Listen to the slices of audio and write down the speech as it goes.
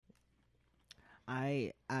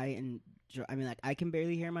enjoy. I mean, like I can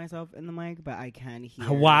barely hear myself in the mic, but I can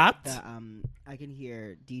hear What? I can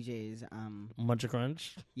hear DJ's Munch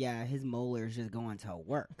Crunch. Yeah, his molars just going to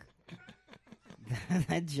work.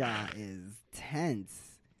 That jaw is tense.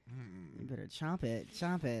 You better chomp it. I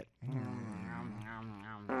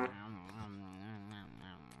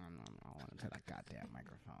want to that goddamn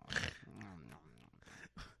microphone.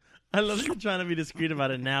 I love you trying to be discreet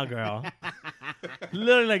about it now, girl.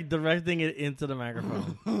 Literally like directing it into the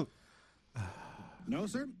microphone. No,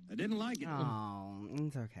 sir. I didn't like it. Oh,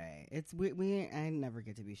 it's okay. It's I never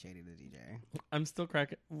get to be shady to DJ. I'm still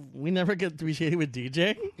cracking. We never get to be shady with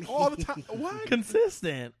DJ. All the time. What?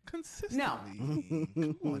 Consistent. Consistently. No.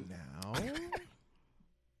 Come on now.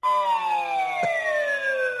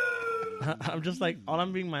 I'm just like, all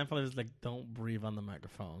I'm being mindful of is like, don't breathe on the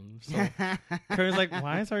microphone. So Curry's like,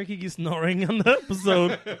 why is Kiki snoring on the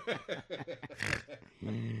episode?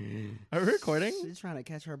 Are we recording? She's trying to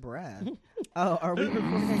catch her breath. Oh, are we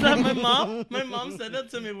recording? My mom said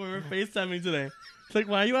that to me when we were FaceTiming today. It's like,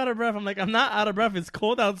 why are you out of breath? I'm like, I'm not out of breath. It's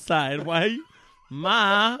cold outside. Why?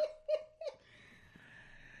 Ma.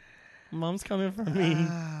 Mom's coming for me.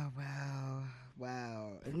 Oh,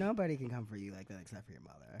 wow. Nobody can come for you like that except for your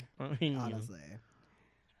mother. I mean, Honestly.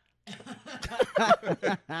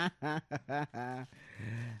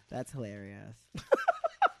 That's hilarious.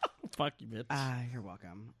 Fuck you, bitch. You're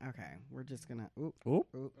welcome. Okay, we're just gonna. Oop.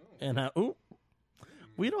 Oop. And oop.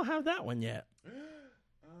 We don't have that one yet.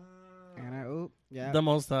 And oop. Yeah. The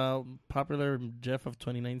most popular GIF of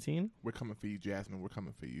 2019. We're coming for you, Jasmine. We're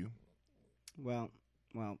coming for you. Well,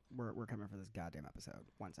 we're coming for this goddamn episode.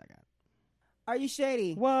 1 second. Are you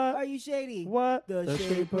shady? What? Are you shady? What? The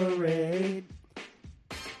Shade Parade.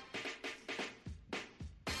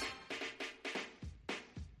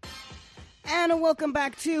 And welcome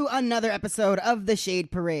back to another episode of The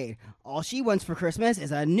Shade Parade. All she wants for Christmas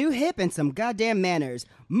is a new hip and some goddamn manners.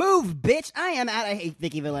 Move, bitch! I am at I Hate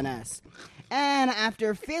Vicky Villainess. And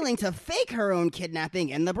after failing to fake her own kidnapping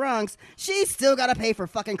in the Bronx, she's still gotta pay for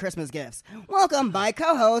fucking Christmas gifts. Welcome my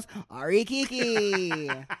co-host, Ari Kiki.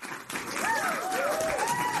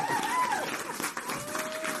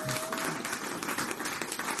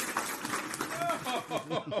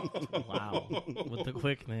 Wow. With the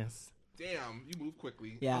quickness. Damn, you move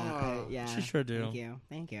quickly. Yeah, yeah. She sure do.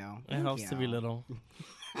 Thank you. It helps to be little.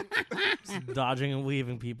 Just dodging and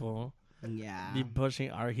weaving people. Yeah. Be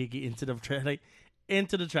pushing Arhiki into the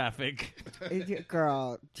into the traffic.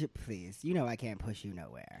 Girl, please. You know I can't push you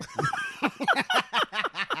nowhere.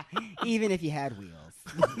 Even if you had wheels.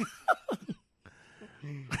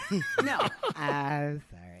 No. I'm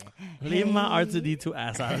sorry. Leave my R2D2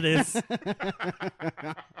 ass out of this.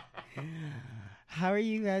 How are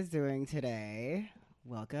you guys doing today?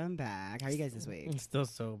 Welcome back. How are you guys this week? I'm still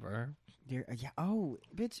sober. Yeah. Oh,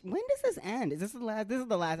 bitch. When does this end? Is this the last? This is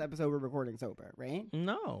the last episode we're recording sober, right?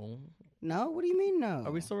 No. No. What do you mean no?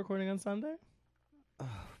 Are we still recording on Sunday? Oh,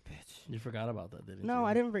 bitch. You forgot about that, didn't you? No,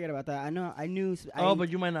 I didn't forget about that. I knew. But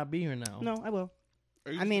you might not be here now. No, I will.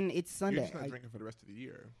 It's Sunday. You're just not drinking for the rest of the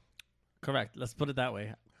year. Correct. Let's put it that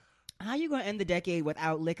way. How you gonna end the decade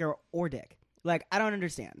without liquor or dick? Like, I don't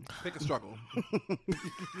understand. Pick a struggle.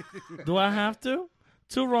 Do I have to?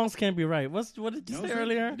 Two wrongs can't be right. What did you say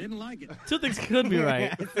earlier? I didn't like it. Two things could be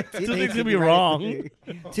right. Two things could be wrong.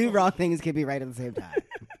 Two wrong things could be right at the same time.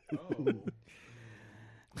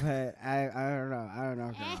 But I don't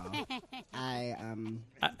know, girl.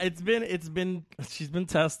 It's been. She's been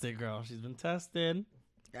tested, girl. She's been tested.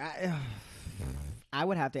 I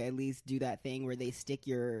would have to at least do that thing where they stick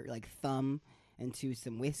your like thumb into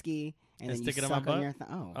some whiskey and then stick you it suck in my on butt?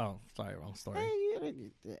 your Oh, sorry, wrong story.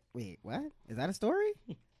 Wait, what? Is that a story?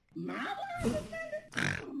 Is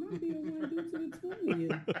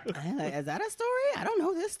that a story? I don't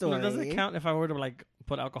know this story. It doesn't count if I were to like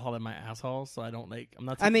put alcohol in my asshole, so I don't like. I'm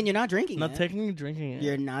not. I mean, you're not drinking. I'm not technically drinking it.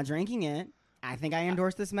 You're not drinking it. I think I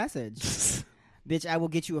endorse this message, bitch. I will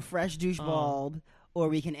get you a fresh douche bulb, or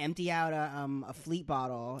we can empty out a Fleet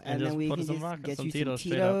bottle, and then we can just get you some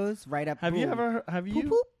Tito's right up. Have you ever? Have you? Poop,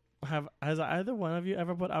 poop. Has either one of you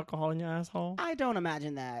ever put alcohol in your asshole? I don't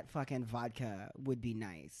imagine that fucking vodka would be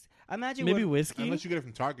nice. Imagine maybe whiskey. Unless you get it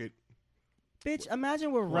from Target. Bitch,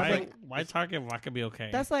 imagine we're rubbing. Why Target vodka be okay?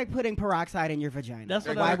 That's like putting peroxide in your vagina. That's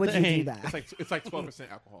what Why I would you think. do that? It's like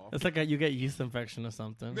 12% alcohol. It's like you get yeast infection or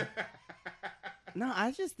something. No,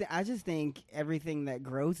 I just think everything that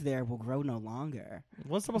grows there will grow no longer.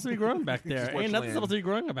 What's supposed to be growing back there? Ain't nothing supposed to be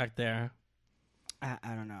growing back there.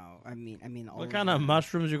 I don't know. I mean, what kind of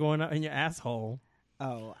mushrooms are going out in your asshole?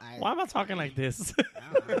 Oh, why am I talking like this?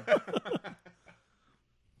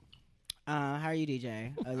 How are you,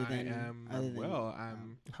 DJ? Other than, I'm well.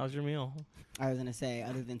 How's your meal? I was gonna say,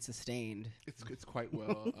 other than sustained. It's quite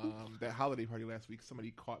well. That holiday party last week,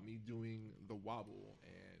 somebody caught me doing the wobble,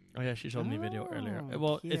 and Oh yeah, she showed me a video Oh, earlier.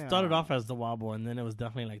 Well, it cute. started off as the wobble, and then it was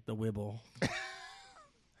definitely like the wibble.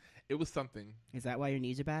 it was something. Is that why your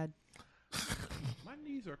knees are bad? My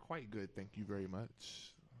knees are quite good, thank you very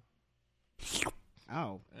much.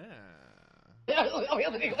 Oh, Yeah.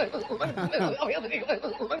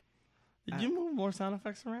 Did you move more sound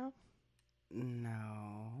effects around? no,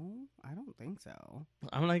 I don't think so.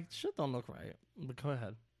 I'm like, shit don't look right. But go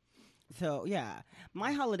ahead. So yeah,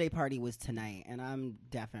 my holiday party was tonight, and I'm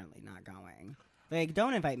definitely not going. Like,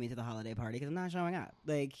 don't invite me to the holiday party because I'm not showing up.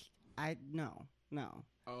 Like, no.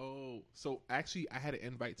 Oh, so actually, I had an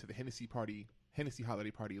invite to the Hennessy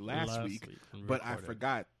holiday party last week, when we but I recorded.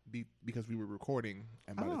 forgot because we were recording,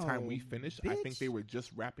 and by the time we Oh, finished, I think bitch. they were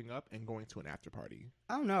just wrapping up and going to an after party.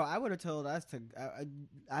 I don't know. I would have told us to.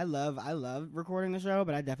 I love recording the show,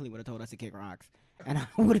 but I definitely would have told us to kick rocks, and I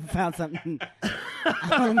would have found something.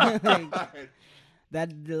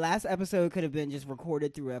 That the last episode could have been just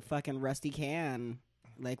recorded through a fucking rusty can,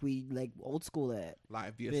 like old school it.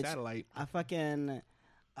 Live via Bitch. satellite. A fucking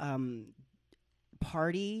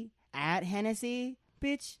party at Hennessy,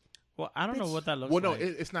 bitch. Well, I don't know Bitch. what that looks Well, no, like.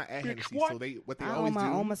 it's not at Hennessy. what? So what they I always own my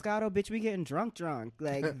do. own Moscato, bitch. We getting drunk.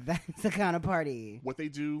 Like that's the kind of party. What they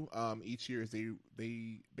do each year is they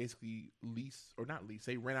basically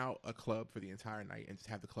they rent out a club for the entire night and just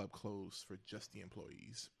have the club closed for just the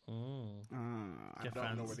employees. I Get don't know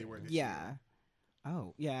where fancy. they were this Yeah. year.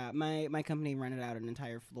 Oh, yeah. My company rented out an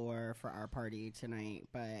entire floor for our party tonight,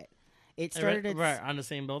 but it started at right on the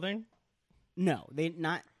same building. no, they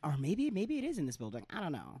not, or maybe it is in this building. I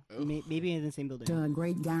don't know. Ugh. Maybe in the same building.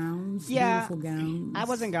 Great gowns, Yeah, beautiful gowns. I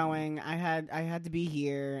wasn't going. I had to be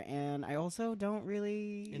here, and I also don't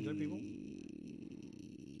really Enjoy people?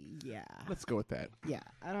 Yeah, Let's go with that. yeah.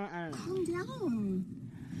 I don't know. Calm down.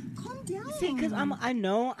 Calm down. See, because I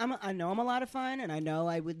know I'm a lot of fun, and I know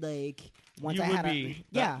I would like once You I would had be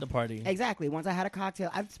yeah the party. exactly. Once I had a cocktail,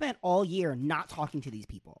 I've spent all year not talking to these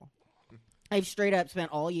people. I've straight up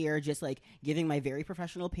spent all year just like giving my very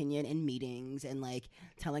professional opinion in meetings and like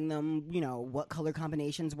telling them, what color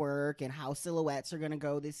combinations work and how silhouettes are going to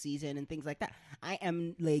go this season and things like that. I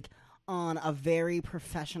am like on a very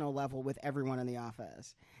professional level with everyone in the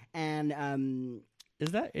office. And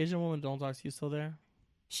Is that Asian woman don't talk to you still there?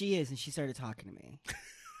 she is, and she started talking to me.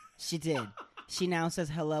 She did. She now says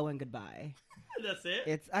hello and goodbye. That's it.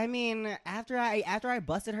 It's I mean, after I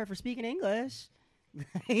busted her for speaking English,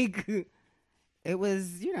 like it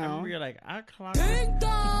was, I remember you're like, I clock.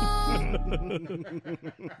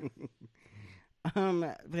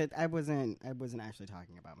 but I wasn't actually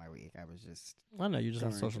talking about my week. I was just I know you just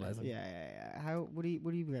have going- socializing. Yeah. How what do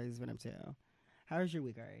you guys been up to? How was your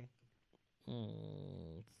week, Ari?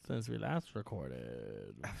 Since we last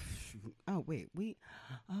recorded. Oh wait, we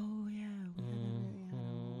had a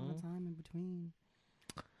lot of time in between.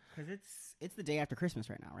 Because it's the day after Christmas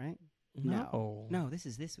right now, right? No, this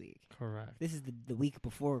is this week. Correct. This is the week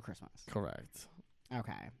before Christmas. Correct.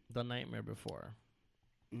 Okay. The nightmare before.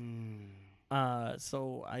 Mm.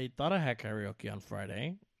 So I thought I had karaoke on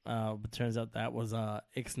Friday, but turns out that was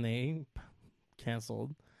Ixnay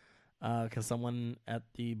canceled because someone at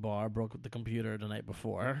the bar broke the computer the night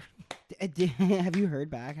before. Have you heard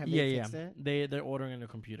back? Have they yeah. fixed it? They're ordering a new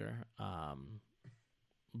computer.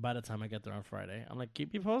 By the time I get there on Friday, I'm like,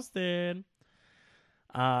 keep you posted.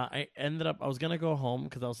 I was gonna go home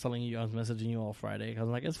because I was messaging you all Friday. I was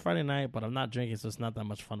like, it's Friday night, but I'm not drinking, so it's not that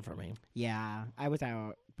much fun for me. Yeah, I was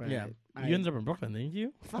out. But Yeah, I, you ended up in Brooklyn, didn't you?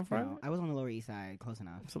 On fuck Friday? no. I was on the Lower East Side, close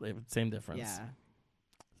enough. So same difference. Yeah,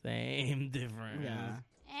 Same difference. yeah.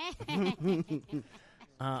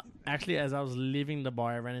 Actually, as I was leaving the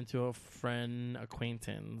bar, I ran into a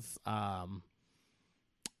acquaintance,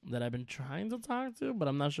 that I've been trying to talk to, but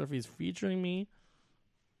I'm not sure if he's featuring me.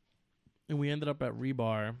 And we ended up at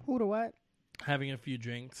Rebar Who to what? having a few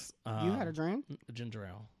drinks. You had a drink? A ginger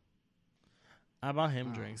ale. I bought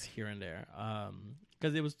him drinks here and there,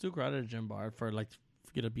 because it was too crowded at a gym bar for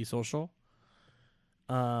you to be social.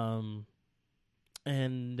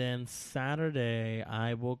 And then Saturday,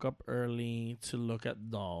 I woke up early to look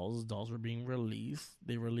at dolls. Dolls were being released.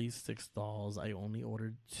 They released 6 dolls. I only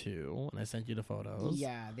ordered 2, and I sent you the photos.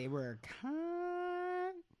 Yeah, they were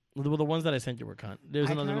Well, the ones that I sent you were cunt. There's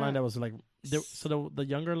I another kinda- line that was like, so the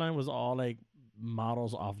younger line was all like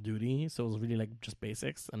models off duty, so it was really like just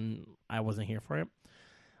basics, and I wasn't here for it.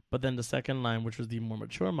 But then the second line, which was the more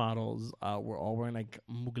mature models, were all wearing like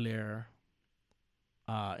Mugler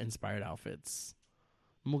inspired outfits,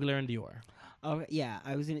 Mugler and Dior. Oh yeah,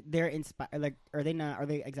 I was in. They're inspired. Like, are they not? Are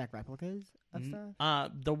they exact replicas of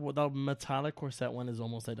stuff? The metallic corset one is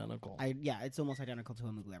almost identical. It's almost identical to a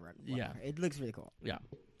Mugler replica. Yeah. It looks really cool. Yeah.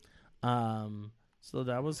 So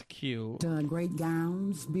that was cute. Great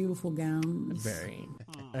gowns, beautiful gowns. Very.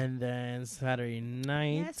 And then Saturday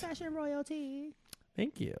night. Yes, fashion royalty.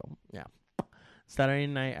 Thank you. Yeah. Saturday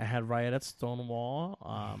night, I had Riot at Stonewall.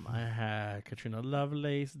 I had Katrina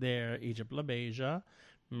Lovelace there, Egypt LaBeija,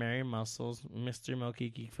 Mary Muscles, Mr.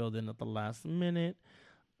 Milky filled in at the last minute.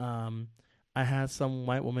 I had some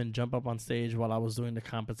white woman jump up on stage while I was doing the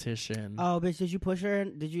competition. Oh, bitch! Did you push her?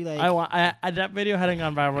 Did you like? I that video hadn't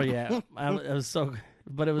gone viral yet. It was so,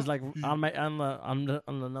 but it was like on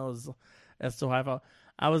the nose as to how I felt.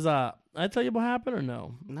 I was I tell you what happened or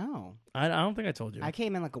no? No, I don't think I told you. I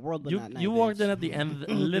came in like a whirlwind that night. You walked bitch. in at the end,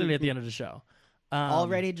 literally at the end of the show,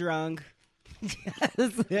 Already drunk.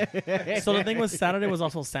 Yes. So the thing was, Saturday was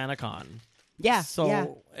also SantaCon. Yeah. So,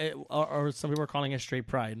 yeah. or some people are calling it Straight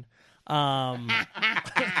Pride.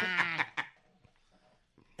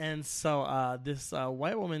 And so this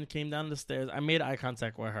white woman came down the stairs. I made eye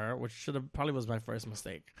contact with her, which probably was my first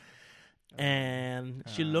mistake. And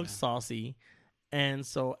she looked saucy. And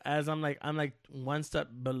so as I'm like one step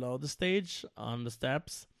below the stage on the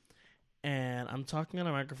steps, and I'm talking on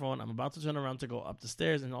a microphone. I'm about to turn around to go up the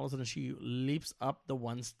stairs, and all of a sudden she leaps up the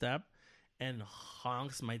one step and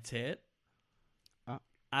honks my tit.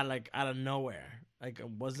 Out of nowhere. Like it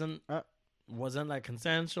wasn't like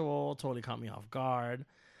consensual, totally caught me off guard.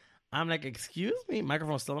 I'm like, excuse me,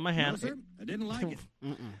 microphone's still in my hand. No, sir, I didn't like it.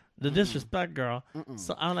 The disrespect, girl.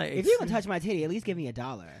 So I'm like, If you're gonna touch my titty, at least give me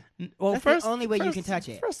 $1. well, That's the only way you can touch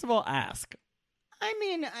it. First of all, ask. I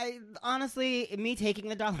mean, honestly, me taking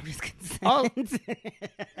the $1 is consent. Oh.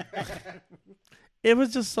 It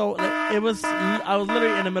was just so. I was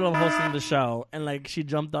literally in the middle of hosting the show, and like she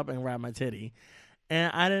jumped up and grabbed my titty,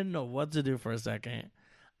 and I didn't know what to do for a second.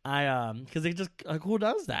 Because they just like, who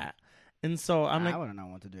does that? And so I'm like, I wouldn't know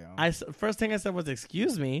what to do. First thing I said was,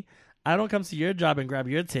 "Excuse me, I don't come to your job and grab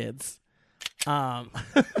your tits." And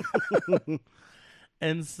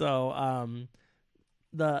so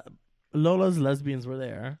the Lola's lesbians were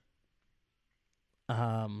there. God,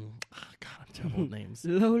 I'm terrible with names.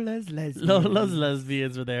 Lola's lesbians. Lola's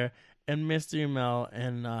lesbians were there, and Mystery Mel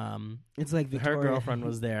and It's like Victoria. her girlfriend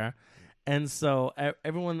was there, and so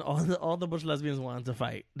everyone, all the Bush lesbians wanted to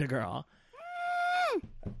fight the girl.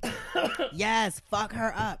 Yes, fuck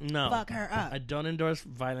her up. No, fuck her up. I don't endorse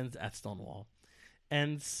violence at Stonewall,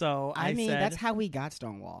 and so I mean, said, that's how we got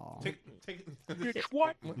Stonewall.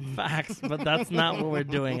 what facts, but that's not what we're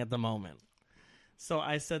doing at the moment. So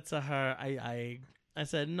I said to her, I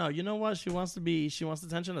said, no, you know what? She wants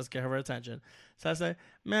attention. Let's get her attention. So I said,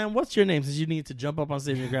 man, what's your name? Since you need to jump up on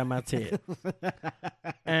stage and grab my tit.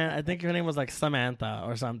 And I think her name was like Samantha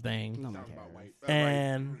or something. No,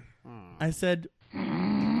 And I said,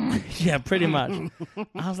 yeah, pretty much.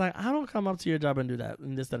 I was like, I don't come up to your job and do that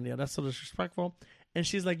and this, that, and the other. That's so disrespectful. And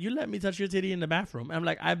she's like, you let me touch your titty in the bathroom. I'm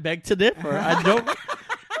like, I beg to differ. I don't.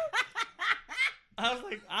 I was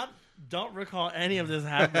like, I don't recall any of this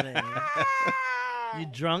happening. You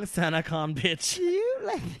drunk SantaCon bitch. You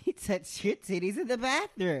let me touch your titties in the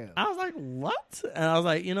bathroom. I was like, what? And I was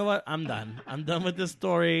like, you know what? I'm done. I'm done with this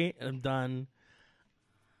story. I'm done.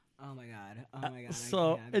 Oh my god. Oh my god.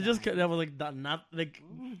 So it just that was like not like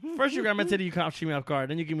first you grab my titty, you can't shoot me off guard,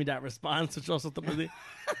 then you give me that response, which also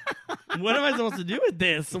what am I supposed to do with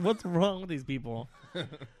this? What's wrong with these people?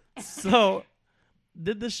 So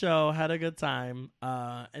did the show, had a good time,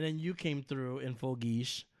 and then you came through in full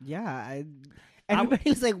geesh. Yeah,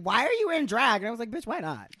 everybody was like, "Why are you in drag?" And I was like, "Bitch, why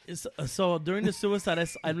not?" So during the suicide, I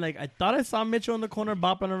thought I saw Mitchell in the corner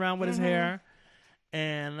bopping around with his hair.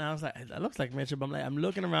 And I was like, that looks like Mitchell. But I'm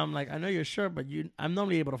looking around, I'm like, I know you're short, but I'm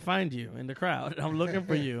normally able to find you in the crowd. I'm looking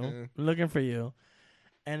for you.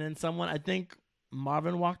 And then someone, I think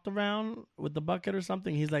Marvin walked around with the bucket or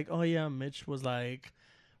something. He's like, oh yeah, Mitch was like,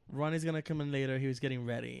 Ronnie's going to come in later. He was getting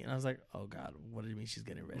ready. And I was like, oh God, what do you mean she's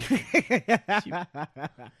getting ready?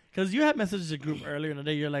 Because you had messaged the group earlier in the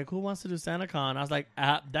day. You're like, who wants to do SantaCon? I was like,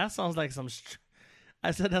 that sounds like some...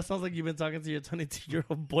 I said, that sounds like you've been talking to your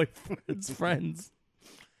 22-year-old boyfriend's friends.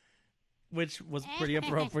 Which was pretty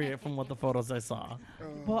appropriate from what the photos I saw.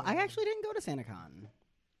 Well, I actually didn't go to SantaCon.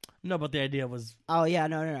 No, but the idea was... Oh, yeah,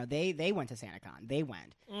 no. They went to SantaCon. They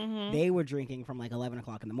went. Mm-hmm. They were drinking from like 11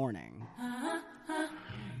 o'clock in the morning.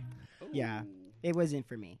 Yeah, it wasn't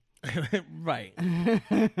for me. Right.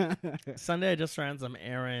 Sunday, I just ran some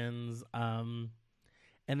errands. And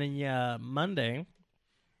then, Monday,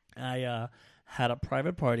 I had a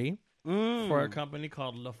private party for a company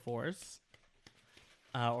called La Force.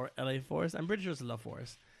 or LA Force. I'm pretty sure it's Love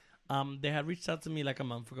Force. They had reached out to me like a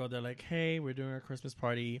month ago. They're like, hey, we're doing our Christmas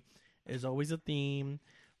party. There's always a theme.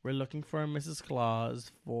 We're looking for a Mrs.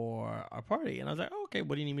 Claus for our party. And I was like, oh, okay,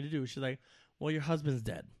 what do you need me to do? She's like, well, your husband's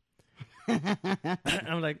dead.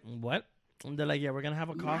 I'm like, what? And they're like, yeah, we're going to have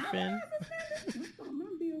a coffin.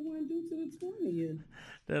 I'm being one due to the 20th.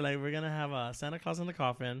 They're like, we're going to have a Santa Claus in the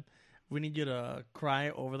coffin. We need you to cry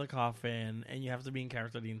over the coffin, and you have to be in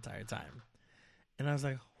character the entire time. And I was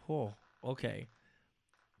like, oh, okay.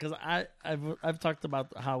 Because I've talked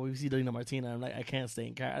about how we see Dina Martina. I'm like, I can't stay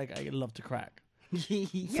in character. Like, I love to crack.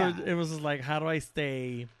 Yeah. So it was just like, how do I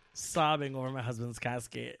stay sobbing over my husband's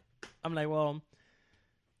casket? I'm like, well,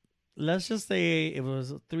 let's just say it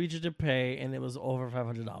was $300 to pay and it was over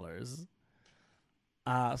 $500.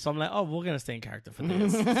 So I'm like, oh, we're gonna stay in character for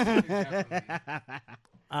this.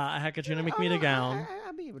 I had Katrina make me the gown.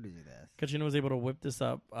 I'll be able to do this. Katrina was able to whip this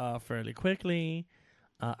up fairly quickly.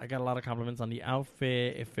 I got a lot of compliments on the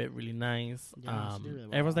outfit. It fit really nice. Yeah, she did really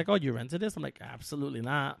well. Everyone's like, oh, you rented this? I'm like, absolutely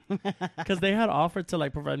not. Because they had offered to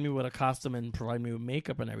like provide me with a costume and provide me with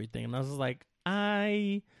makeup and everything. And I was just like,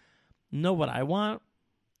 I know what I want.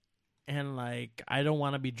 And like, I don't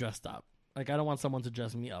want to be dressed up. Like, I don't want someone to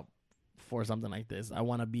dress me up for something like this. I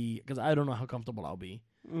want to be, because I don't know how comfortable I'll be.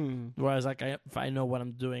 Whereas like, if I know what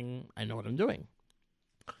I'm doing, I know what I'm doing.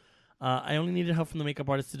 I only needed help from the makeup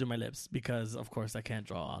artist to do my lips because, of course, I can't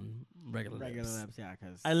draw on regular lips. Yeah,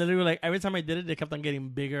 because I literally, like, every time I did it, they kept on getting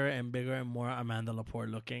bigger and bigger and more Amanda Lepore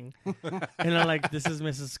looking. And I'm like, this is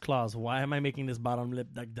Mrs. Claus. Why am I making this bottom lip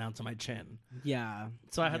like down to my chin? yeah.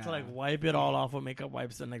 So I had to like wipe it all off with makeup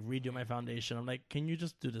wipes and like redo my foundation. I'm like, can you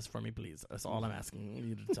just do this for me, please? That's all I'm asking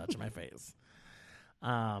you to touch my face.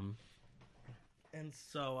 And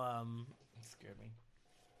so it scared me.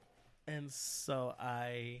 And so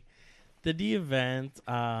I did the event.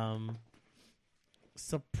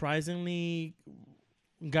 Surprisingly,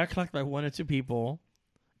 got clocked by 1 or 2 people.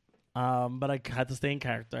 But I had to stay in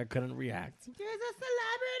character. I couldn't react. There's a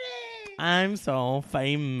celebrity. I'm so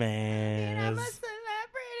famous. I'm a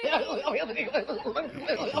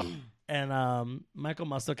celebrity. And Michael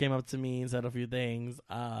Musto came up to me and said a few things.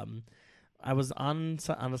 I was on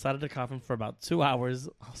the side of the coffin for about 2 hours,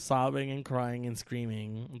 sobbing and crying and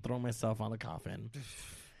screaming and throwing myself on the coffin.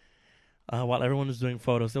 While everyone was doing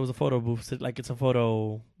photos, there was a photo booth. Like, it's a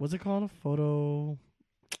photo. What's it called? A photo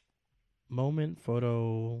moment?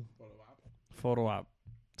 Photo op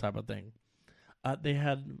type of thing. They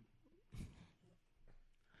had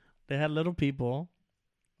little people.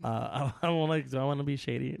 I don't like. Do I want to be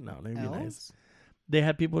shady? No, let me be nice. They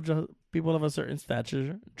had people of a certain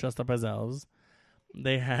stature dressed up as elves.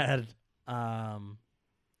 They had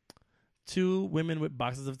 2 women with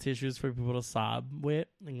boxes of tissues for people to sob with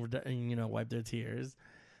and wipe their tears.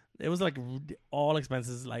 It was like all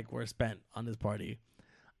expenses like were spent on this party.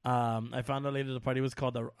 I found out later the party was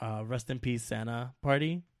called the Rest in Peace Santa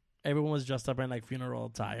party. Everyone was dressed up in like funeral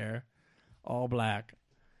attire, all black.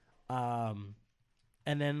 And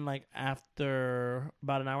then like after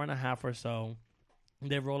about an hour and a half or so,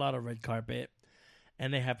 they roll out a red carpet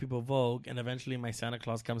and they have people vogue, and eventually my Santa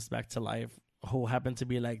Claus comes back to life, who happened to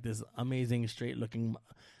be like this amazing straight looking,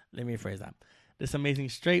 let me rephrase that, this amazing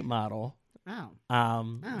straight model. Oh.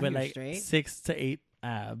 With like 6 to 8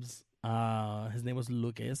 abs. His name was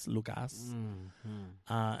Lucas. And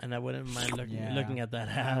I wouldn't mind looking at that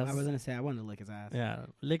ass. I was gonna say I wanted to lick his ass. Yeah,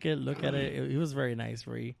 look at it. He was very nice,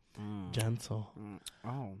 very gentle.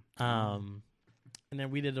 And then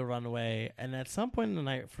we did a runway, and at some point in the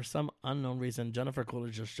night, for some unknown reason, Jennifer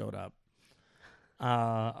Coolidge just showed up.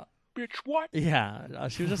 Bitch, what? Yeah,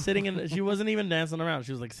 she was just sitting in. She wasn't even dancing around.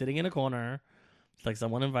 She was like sitting in a corner. It's like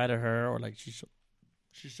someone invited her, or like she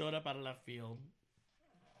showed up out of left field.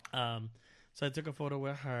 So I took a photo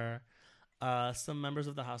with her. Some members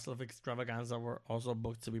of the House of Extravaganza were also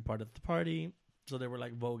booked to be part of the party, so they were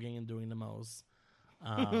like voguing and doing the most.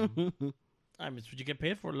 I mean, it's what you get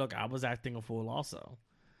paid for. Look, I was acting a fool also.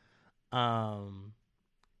 And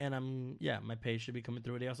my pay should be coming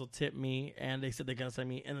through. They also tipped me, and they said they're gonna send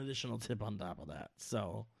me an additional tip on top of that.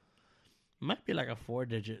 So might be like a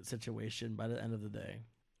 4-digit situation by the end of the day.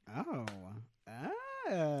 Oh.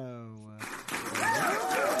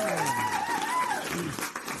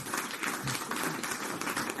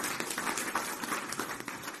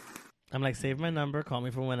 I'm like, save my number, call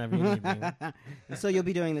me for whenever you need me. So you'll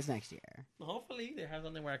be doing this next year. Hopefully they have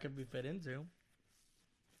something where I could be fit into.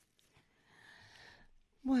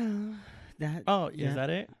 Well, is that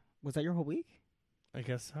it? Was that your whole week? I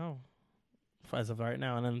guess so. as of right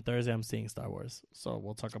now. And then Thursday, I'm seeing Star Wars. So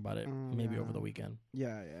we'll talk about it maybe over the weekend.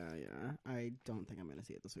 Yeah. I don't think I'm going to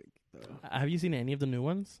see it this week, though. Have you seen any of the new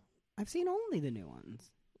ones? I've seen only the new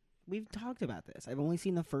ones. We've talked about this. I've only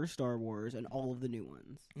seen the first Star Wars and all of the new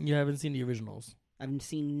ones. You haven't seen the originals. I've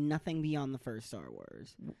seen nothing beyond the first Star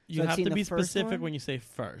Wars. You I've have seen to the be first specific one. when you say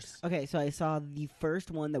first. Okay, so I saw the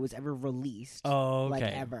first one that was ever released. Oh, okay. Like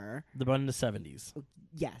ever. The one in the 70s.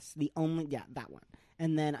 Yes, that one.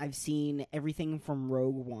 And then I've seen everything from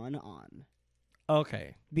Rogue One on.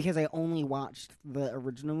 Okay. Because I only watched the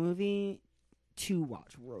original movie to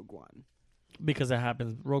watch Rogue One, Because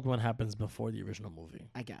Rogue One happens before the original movie.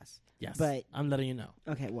 I guess. Yes. But I'm letting you know.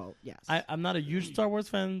 okay, well, yes. I'm not a huge Star Wars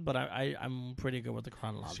fan, but I'm pretty good with the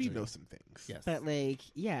chronology. She knows some things. Yes. But like,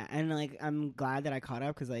 yeah, and like, I'm glad that I caught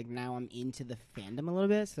up because like now I'm into the fandom a little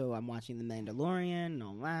bit, so I'm watching The Mandalorian and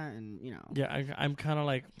all that, and you know. Yeah, I'm kind of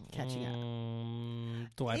like Catching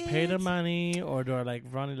up. Do I pay the money or do I like,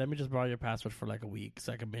 Ronnie? Let me just borrow your password for like a week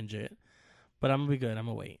so I can binge it. But I'm gonna be good. I'm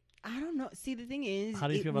gonna wait. I don't know. See, the thing is, How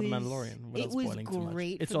do you feel about The Mandalorian? It Without was spoiling too much?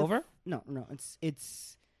 great. It's for the over. No,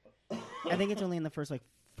 it's. I think it's only in the first like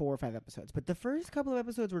 4 or 5 episodes, but the first couple of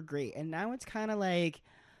episodes were great, and now it's kind of like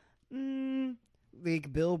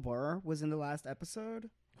Bill Burr was in the last episode.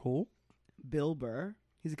 Who? Bill Burr,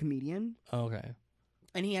 he's a comedian, Okay.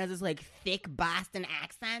 and he has this like thick Boston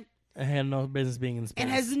accent, I had no business being in space. and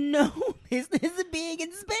has no business being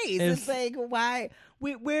in space. It's- It's like, why?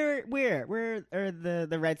 Where are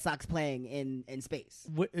the Red Sox playing in space?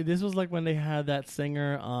 This was like when they had that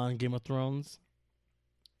singer on Game of Thrones,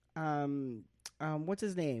 What's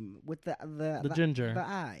his name with the ginger. the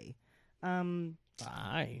eye?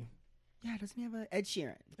 Aye. Yeah, doesn't he have a Ed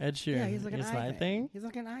Sheeran? Ed Sheeran. Yeah, he's like an His eye eye thing. He's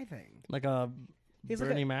like an eye thing. Like a He's like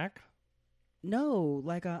Bernie Mac. No,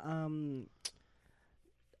 like a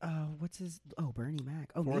what's his? Oh, Bernie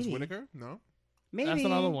Mac. Oh, Forrest maybe. Whitaker? No. Maybe That's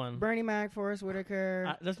another one. Bernie Mac, Forrest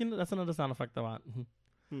Whitaker. That's another sound effect I want.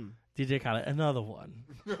 Hmm. DJ Khaled, another one.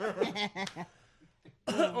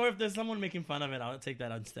 Or if there's someone making fun of it, I'll take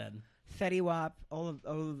that instead. Fetty Wap. All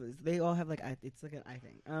of this, they all have like it's like an eye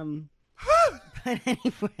thing. But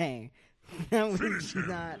anyway, that was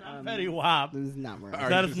not Fetty Wap. It was not right. Alright.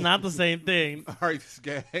 That is not the same thing. All right,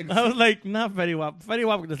 Skag. I was like, not Fetty Wap. Fetty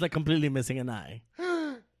Wap is like completely missing an eye.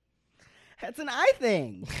 That's an eye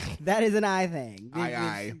thing. That is an eye thing.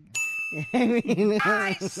 Aye. I mean,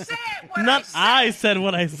 I said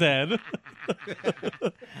what I said.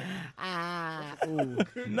 ooh.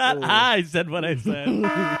 Not Ooh. I said what I said.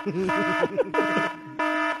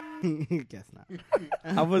 Guess not.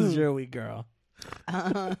 How was your week, girl?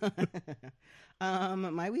 My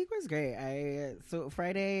week was great. So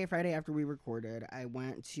Friday after we recorded, I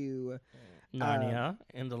went to Narnia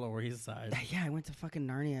in the Lower East Side. I went to fucking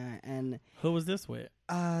Narnia, and Who was this with?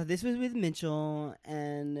 this was with Mitchell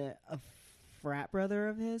and a frat brother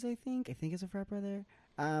of his. I think it's a frat brother.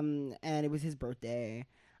 And it was his birthday.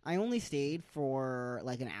 I only stayed for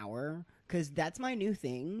like an hour because that's my new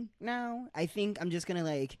thing now. I think I'm just gonna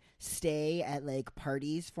like stay at like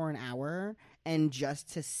parties for an hour and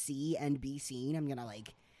just to see and be seen. I'm gonna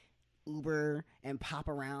like Uber and pop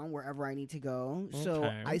around wherever I need to go. So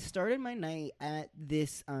Okay. I started my night at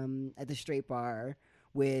this at the straight bar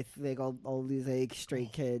with like all these like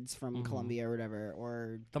straight kids from Columbia or whatever,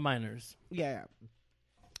 or The Miners. yeah.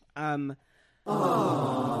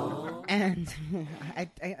 And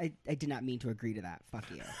I did not mean to agree to that. Fuck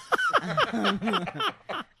you.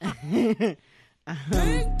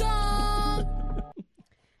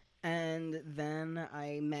 And then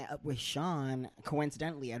I met up with Sean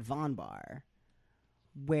coincidentally at Von Bar,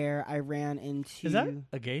 where I ran into. Is that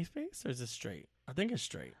a gay space or is it straight? I think it's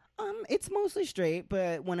straight. It's mostly straight,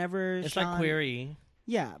 but whenever It's Sean, like query.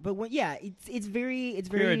 Yeah, but it's very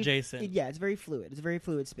Queer adjacent. Yeah, it's very fluid. It's a very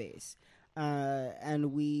fluid space. And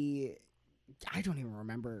I don't even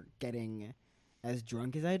remember getting as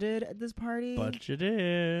drunk as I did at this party. But you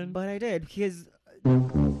did. But I did because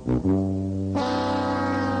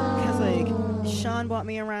like Sean bought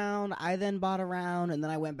me around, I then bought around, and then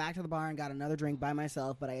I went back to the bar and got another drink by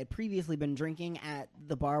myself. But I had previously been drinking at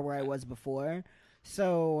the bar where I was before,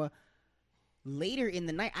 so later in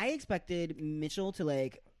the night, I expected Mitchell to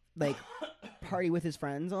like party with his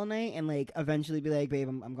friends all night and like eventually be like, babe,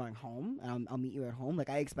 I'm going home and I'll meet you at home. Like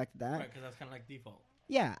I expected that. Right, because that's kind of like default.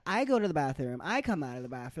 Yeah, I go to the bathroom. I come out of the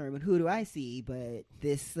bathroom, and who do I see but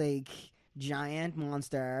this like giant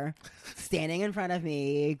monster standing in front of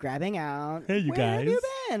me, grabbing out. Hey, you Where have you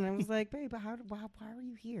guys." been? I was like, babe, why are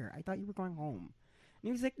you here? I thought you were going home. And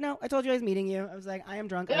he was like, no, I told you I was meeting you. I was like, I am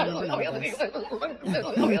drunk. I remember none of this.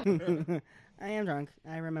 I am drunk.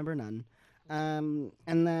 I remember none. And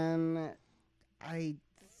then I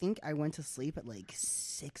think I went to sleep at like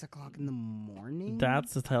 6 o'clock in the morning.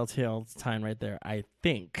 That's the telltale sign right there. I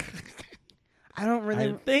think. I don't really.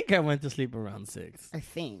 I think I went to sleep around 6. I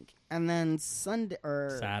think. And then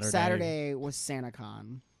Saturday was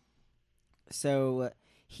SantaCon. So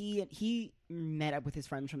he met up with his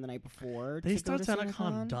friends from the night before. They to go start to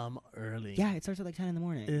SantaCon dumb early. Yeah, it starts at like 10 in the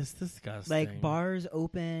morning. It's disgusting. Like bars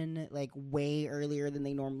open like way earlier than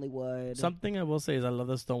they normally would. Something I will say is I love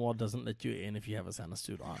that Stonewall doesn't let you in if you have a Santa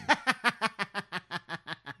suit on.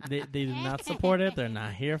 They do not support it. They're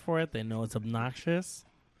not here for it. They know it's obnoxious.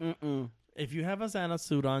 Mm-mm. If you have a Santa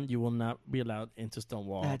suit on, you will not be allowed into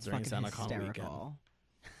Stonewall That's during fucking SantaCon weekend. hysterical.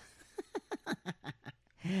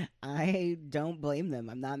 I don't blame them.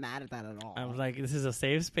 I'm not mad at that at all. I was like, this is a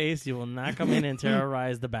safe space. You will not come in and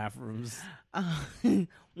terrorize the bathrooms.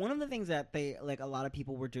 One of the things that they like a lot of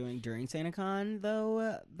people were doing during SantaCon,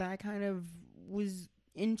 though, that I kind of was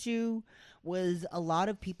into was a lot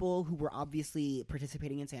of people who were obviously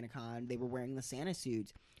participating in SantaCon. They were wearing the Santa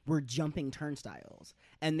suits, were jumping turnstiles,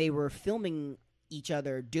 and they were filming each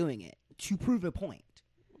other doing it to prove a point.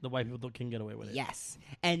 The white people can get away with it. Yes.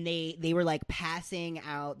 And they were like passing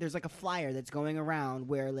out. There's like a flyer that's going around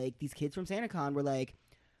where like these kids from SantaCon were like,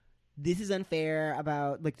 this is unfair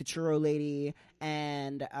about like the churro lady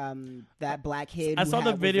and that black kid. I who saw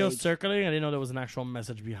the was, video like, circulating. I didn't know there was an actual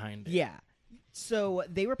message behind it. Yeah. So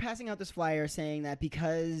they were passing out this flyer saying that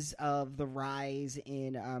because of the rise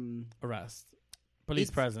in Arrest. Police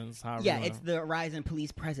presence. However yeah, you it's wanna- the rise in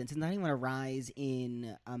police presence. It's not even a rise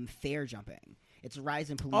in fair jumping. It's a rise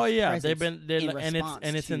in police. Oh yeah, presence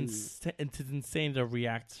and it's to- it's insane the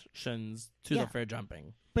reactions to Yeah. the fair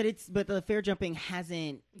jumping but the fair jumping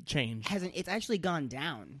hasn't change. it's actually gone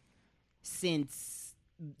down since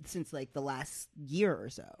like the last year or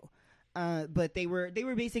so. But they were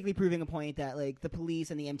basically proving a point that like the police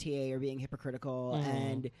and the MTA are being hypocritical,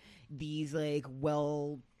 and these like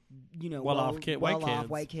well-off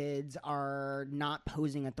white kids are not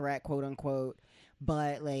posing a threat, quote unquote,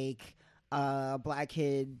 but like a black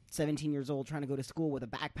kid, 17 years old, trying to go to school with a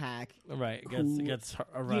backpack, Right, who, gets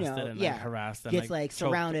arrested and yeah, like harassed and gets like like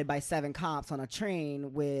surrounded by 7 cops on a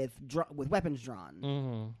train with weapons drawn.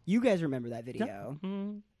 Mm-hmm. You guys remember that video?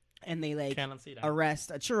 Mm-hmm. And they like Can't unsee that.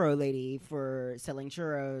 arrest a churro lady for selling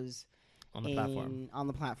churros on the platform. on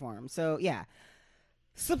the platform. So yeah,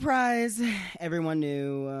 surprise! Everyone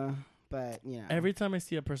knew, but you know, Every time I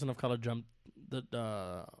see a person of color jump the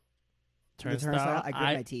the turnstile, I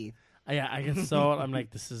grit my teeth. Yeah, I get so I'm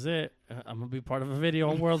like, this is it. I'm gonna be part of a video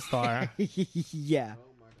on World Star. Yeah.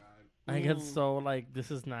 Oh my god. I get so like,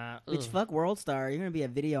 this is not. Which fuck World Star? You're gonna be a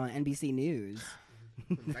video on NBC News.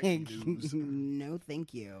 Nike News. No,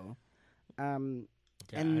 thank you. Yeah, and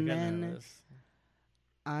I get then nervous.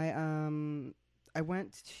 I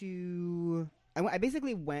went to I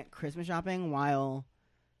basically went Christmas shopping while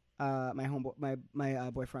my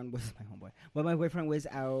boyfriend was my homeboy. While my boyfriend was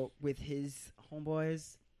out with his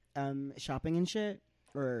homeboys shopping and shit,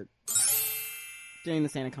 or doing the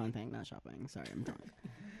SantaCon thing, not shopping. Sorry, I'm drunk.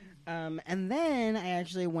 And then I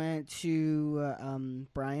actually went to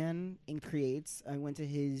Brian in Creates. I went to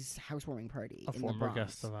his housewarming party. A in the former Bronx.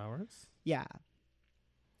 guest of ours. Yeah.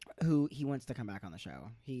 Who he wants to come back on the show.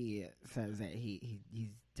 He says that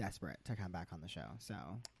he's desperate to come back on the show. So,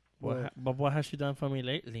 But what has she done for me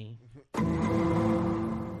lately?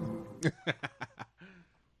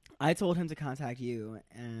 I told him to contact you,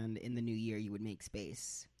 and in the new year you would make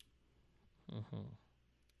space. Mm-hmm.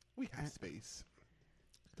 We have space.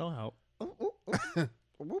 Don't help.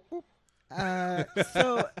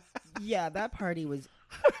 So yeah, that party was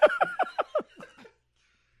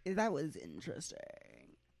that was interesting.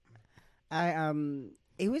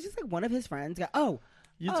 It was just like one of his friends got.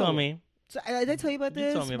 You told me. So did I tell you about You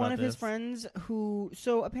this? told me One about of his this. friends who.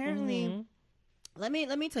 So apparently, Mhm. let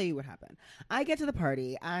me tell you what happened. I get to the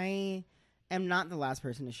party. I am not the last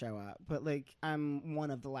person to show up, but like I'm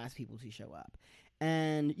one of the last people to show up.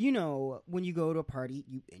 And you know, when you go to a party,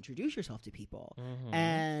 you introduce yourself to people. Mhm.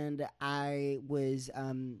 And I was,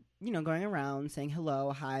 going around saying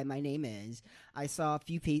hello, hi, my name is. I saw a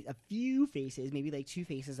few faces, maybe like 2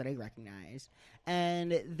 faces that I recognized,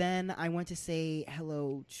 and then I went to say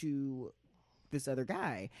hello to this other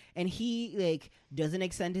guy, and he like doesn't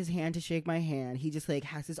extend his hand to shake my hand. He just like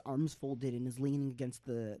has his arms folded and is leaning against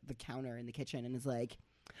the counter in the kitchen and is like,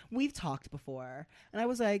 "We've talked before." And I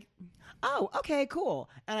was like, "Oh, okay, cool."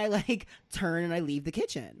 And I like turn and I leave the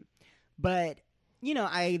kitchen. But, you know,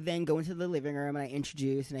 I then go into the living room and I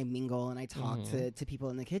introduce and I mingle and I talk to people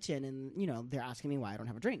in the kitchen, and, you know, they're asking me why I don't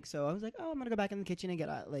have a drink. So I was like, "Oh, I'm going to go back in the kitchen and get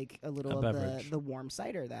a little of beverage. the warm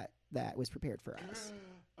cider that was prepared for us."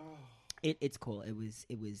 It's cool. It was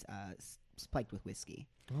spiked with whiskey.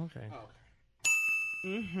 Okay.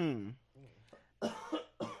 Mm-hmm.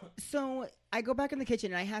 So I go back in the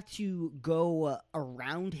kitchen and I have to go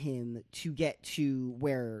around him to get to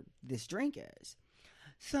where this drink is.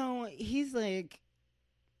 So he's like,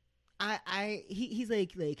 he's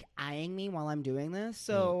like eyeing me while I'm doing this.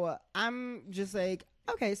 So I'm just like,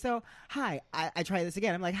 okay, so hi. I try this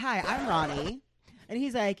again. I'm like, hi, I'm Ronnie, and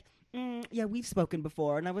he's like, yeah, we've spoken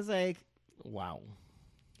before. And I was like, Wow.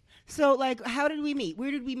 so like, how did we meet? Where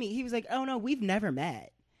did we meet? He was like, oh no, we've never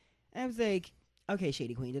met. And I was like, okay,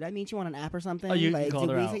 Shady Queen, did I meet you on an app or something? Oh, you like, called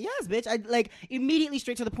did her we out. say yes, bitch? I like immediately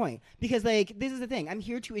straight to the point because like this is the thing. I'm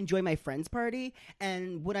here to enjoy my friend's party,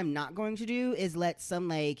 and what I'm not going to do is let some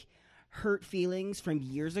like hurt feelings from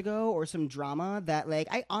years ago or some drama that like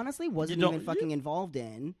I honestly wasn't don't- even fucking involved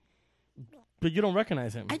in. But you don't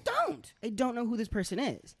recognize him. I don't know who this person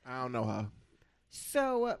is. I don't know her.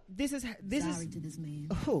 So this is Sorry to this man.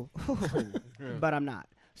 but I'm not.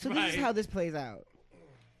 So this Right. is how this plays out.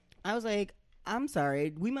 I was like, I'm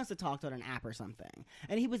sorry, we must have talked on an app or something.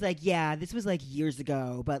 And he was like, yeah, this was like years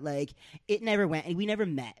ago, but like it never went, we never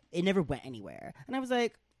met. It never went anywhere. And I was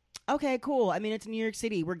like, okay, cool. I mean, it's New York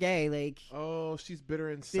City. We're gay. Like Oh, she's bitter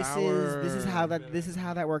and this sour. is how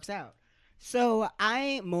that works out. So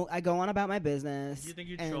I go on about my business. Do you think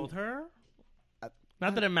you and- trolled her?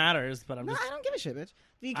 Not that it matters, but I'm No, just. I don't give a shit,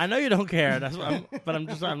 bitch. I know you don't care. That's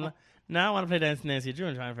what I'm. Now I want to play Dance Nancy Drew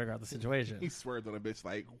and try and figure out the situation. He swerved on a bitch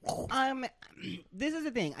like. This is the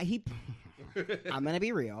thing. I'm gonna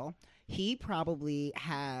be real. He probably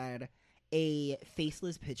had a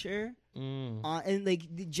faceless picture, and like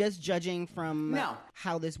just judging from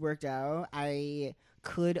how this worked out, I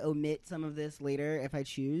could omit some of this later if I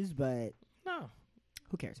choose, but No.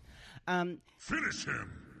 who cares? Finish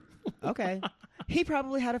him. Okay. He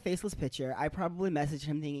probably had a faceless picture. I probably messaged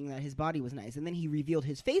him thinking that his body was nice, and then he revealed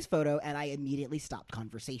his face photo, and I immediately stopped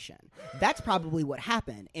conversation. That's probably what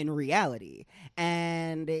happened in reality.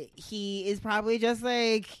 And he is probably just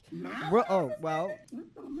like, oh, well, I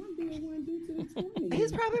thought my bill wasn't due to the 20th.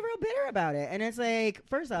 he's probably real bitter about it. And it's like,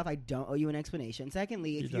 first off, I don't owe you an explanation.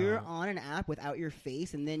 Secondly, if you're don't. on an app without your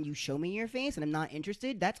face and then you show me your face and I'm not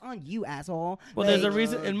interested, that's on you, asshole. Well, there's a Like,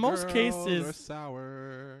 reason. In most Girls cases, are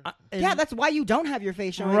sour. yeah, that's why you don't have your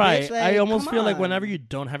face showing, right. bitch. Like, I almost come feel like on. whenever you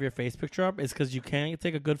don't have your face picture up, it's because you can't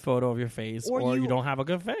take a good photo of your face, or you don't have a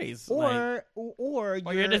good face, or or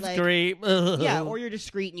you're you're like, discreet. yeah, or you're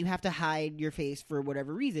discreet and you have to hide your face for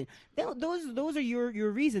whatever reason. Those are your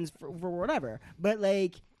reasons for whatever. But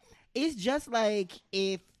like, it's just like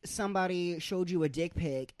if somebody showed you a dick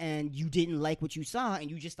pic and you didn't like what you saw and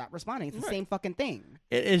you just stopped responding. It's the same fucking thing.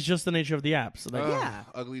 it is just the nature of the apps, like, yeah.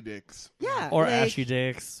 Ugly dicks. Yeah, or like, ashy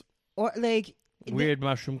dicks, or like weird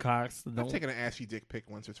mushroom cocks. I've taken an ashy dick pic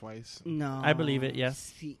once or twice, No, I believe it,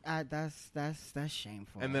 yes. See, that's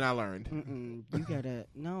shameful. and then I learned. You gotta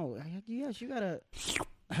no. Yes, you gotta.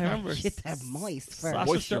 I remember Get that moist first.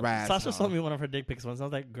 Moisturize, Sasha huh? showed me one of her dick pics once. I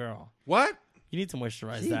was like, "Girl, What? you need to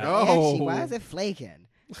moisturize Gee, that." No. Ashy, why is it flaking?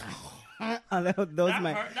 Those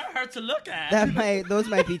might that hurt to look at. those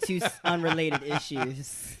might be two unrelated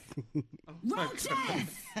issues.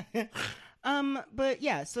 But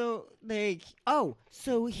yeah, so like,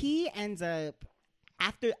 so he ends up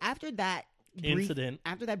after that Incident.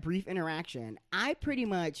 after that brief interaction, I pretty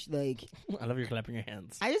much like I love you clapping your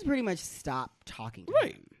hands. I just pretty much stopped talking to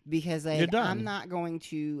Right. him because You're like done. I'm not going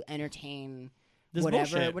to entertain This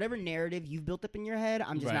bullshit. whatever narrative you've built up in your head.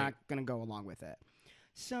 I'm just Right. not gonna go along with it.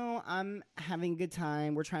 So I'm having a good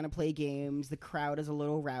time. We're trying to play games. The crowd is a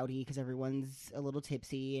little rowdy because everyone's a little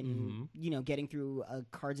tipsy, and getting through a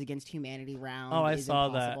Cards Against Humanity round. Oh, I is saw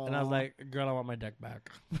that, impossible. and I was like, "Girl, I want my deck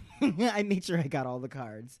back." I made sure I got all the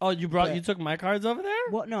cards. Oh, you But- took my cards over there?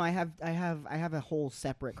 Well, no, I have a whole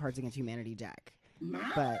separate Cards Against Humanity deck,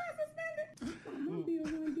 but. My bill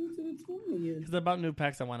wasn't due to the 20th. It's about new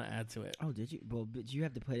packs I want to add to it. Oh, did you? Well, but you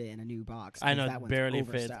have to put it in a new box. I know 'cause that it one's barely fits.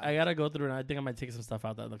 overstuffed. I gotta go through, and I think I might take some stuff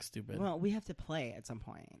out that looks stupid. Well, we have to play at some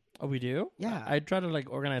point. Oh, we do? Yeah. I tried to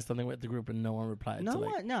like organize something with the group, and no one replied. No to,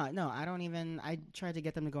 like, one, no. I don't even. I tried to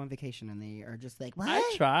get them to go on vacation, and they are just like, "What?" I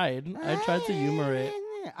tried. I tried to humor it.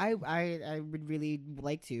 I would really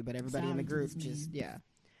like to, but everybody in the Sorry to group this just man.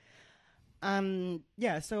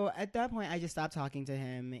 yeah. So at that point, I just stopped talking to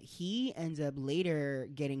him. He ends up later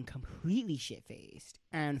getting completely shit faced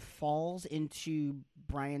and falls into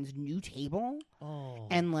Brian's new table Oh.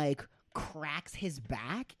 and like cracks his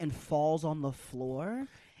back and falls on the floor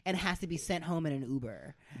and has to be sent home in an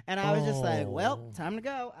Uber. And I was just like, well, Oh. time to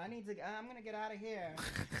go. I'm going to get out of here.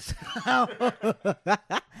 So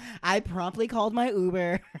I promptly called my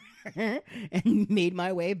Uber. and made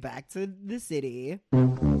my way back to the city.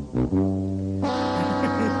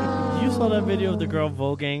 You saw that video of the girl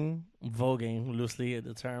voguing loosely at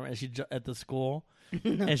the term, and at the school,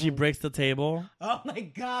 and she breaks the table. Oh my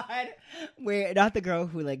god! Wait, not the girl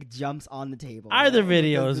who like jumps on the table. Either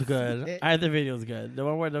video is Does good. it- Either video is good. The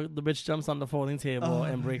one where the bitch jumps on the folding table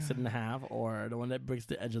and breaks it in half, or the one that breaks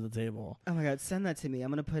the edge of the table. Oh my god! Send that to me. I'm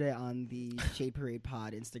gonna put it on the Shade Parade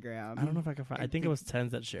Pod Instagram. I don't know if I can find. I think it was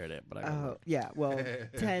Tens that shared it, but I Oh yeah, well,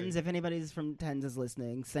 Tens. If anybody's from Tens is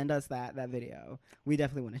listening, send us that video. We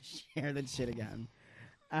definitely want to share that shit again.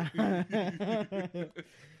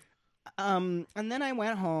 And then I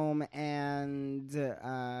went home and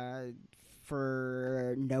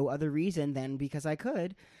for no other reason than because I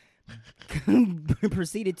could,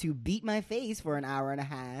 proceeded to beat my face for an hour and a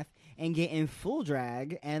half and get in full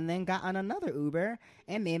drag, and then got on another Uber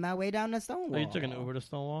and made my way down to Stonewall. Oh, you took an Uber to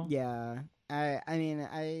Stonewall? Yeah. I mean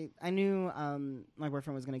I knew my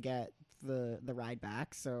boyfriend was gonna get the ride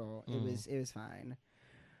back, so it was fine.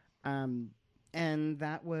 And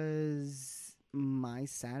that was my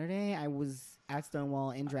Saturday. I was at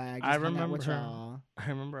Stonewall in drag. Just hung out with y'all. I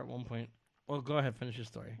remember at one point. Well, go ahead, finish your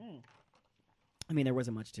story. I mean, there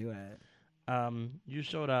wasn't much to it. You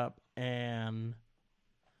showed up and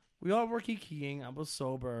we all were kikiing. I was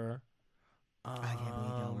sober. I can't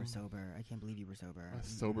believe y'all were sober. I can't believe you were sober.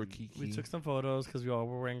 Sober Kiki. We took some photos because we all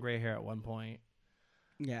were wearing gray hair at one point.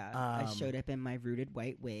 Yeah, I showed up in my rooted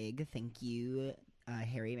white wig. Thank you,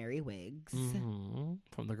 Harry Mary Wigs.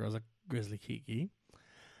 From the girls at Grizzly Kiki.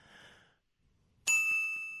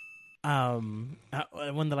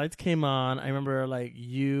 When the lights came on, I remember like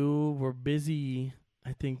you were busy.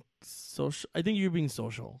 I think you were being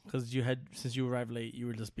social because since you arrived late, you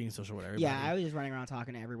were just being social with everybody. Yeah, I was just running around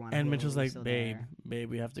talking to everyone. And who Mitch was like, still "Babe, there. babe,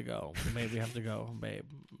 we have to go. Babe, we have to go. Babe,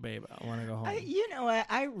 I want to go home." You know what?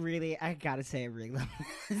 I gotta say, I really love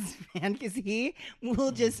this man because he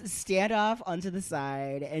will just stand off onto the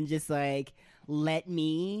side and just like let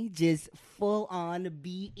me just full on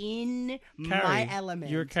be in my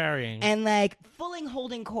element. You're carrying. And like fully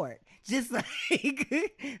holding court. Just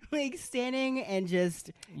like standing and just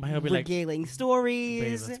He'll be like, regaling "Babe,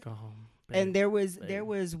 stories. let's go home." And there was babe.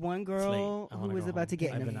 one It's girl late. I who wanna was go about to home.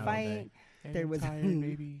 get I've in been a out all day. fight. There was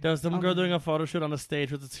There was some girl doing a photo shoot on the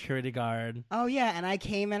stage with a security guard. Oh yeah, and I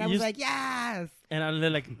came and I You was s- like, yes. And I'm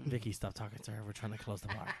like, "Vicky, stop talking to her. We're trying to close the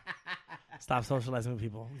bar. Stop socializing with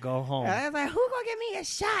people. Go home." I was like, who gonna give me a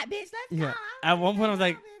shot, bitch? Let's Yeah. go. At one point,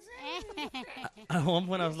 I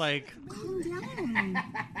was like,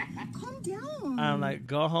 Calm down. I'm like,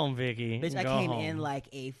 "Go home, Vicky. Bitch, I Go came home." in like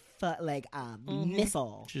a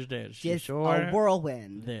missile. She did. She Just sure a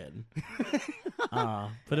whirlwind. did. But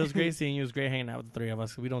it was great seeing you. It was great hanging out with the three of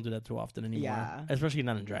us. We don't do that too often anymore. Yeah. Especially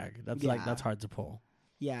not in drag. That's Yeah. that's hard to pull.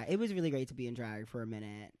 Yeah, it was really great to be in drag for a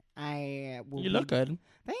minute. You look good.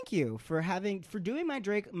 Thank you for doing my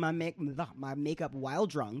makeup while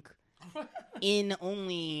drunk in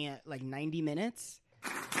only like 90 minutes.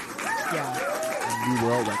 Yeah. New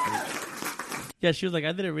world record. Yeah, she was like,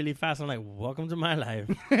 "I did it really fast." I'm like, "Welcome to my life."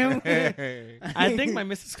 I think my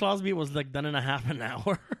Mrs. Claus beat was like done in a half an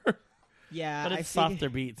hour. Yeah, But it's softer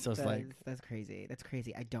beats, so it's like that's crazy. That's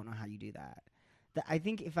crazy. I don't know how you do that. I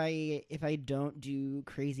think if I don't do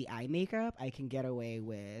crazy eye makeup, I can get away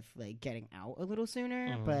with like getting out a little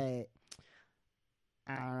sooner. But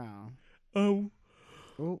I don't know.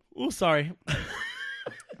 Oh, sorry.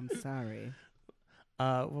 I'm sorry.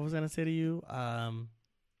 What was I gonna say to you?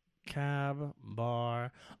 Cab,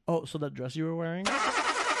 bar. Oh, so that dress you were wearing?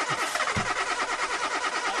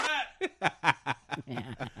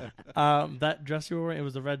 That dress you were wearing, it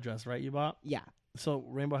was the red dress, right? You bought? Yeah, So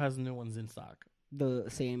Rainbow has new ones in stock. the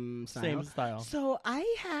same style. Same style. So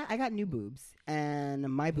I got new boobs, and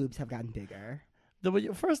my boobs have gotten bigger.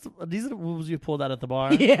 First, these are the boobs you pulled out at the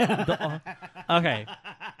bar. Yeah. Okay,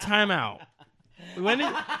 time out. When did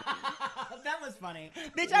That was funny,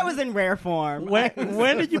 bitch. I was in rare form.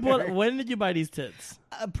 when did you buy these tits?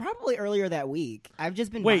 Probably earlier that week. I've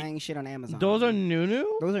just been Wait, buying shit on Amazon. Those are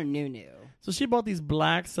new. Those are new. So she bought these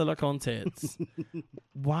black silicone tits.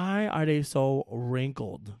 Why are they so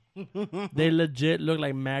wrinkled? They legit look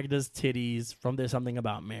like Magda's titties from There's Something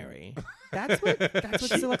About Mary. That's what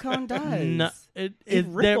silicone does. No, It they're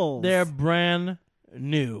ripples. brand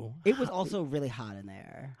new. It was also really hot in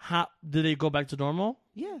there. How did they go back to normal?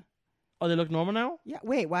 Yeah. Oh, they look normal now? Yeah.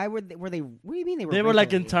 Wait. Why were they? What do you mean they were? They were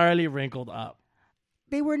like wrinkly? entirely wrinkled up.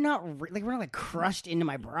 They were not like crushed into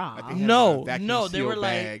my bra. Like they had No, a vacuum no, they were seal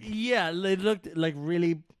like bag. yeah, they looked like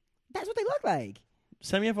really. That's what they look like.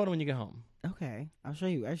 Send me a photo when you get home. Okay, I'll show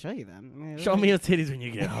you. I'll show you them. I mean, Show me your titties when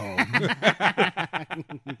you get home.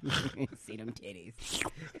 See them titties.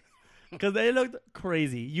 Because they looked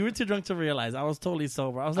crazy. You were too drunk to realize. I was totally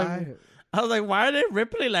sober. I was like, I- why are they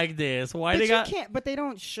rippling like this? Why But they you got? can't. But they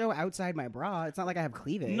don't show outside my bra. It's not like I have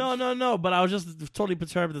cleavage. No. But I was just totally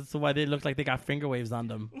perturbed as to why they looked like they got finger waves on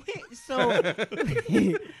them. So,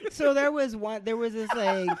 so there was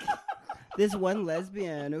this one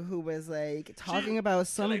lesbian who was like talking about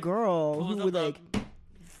some girl who would like.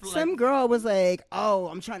 Some girl was like,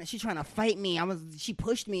 "Oh, she's trying to fight me. She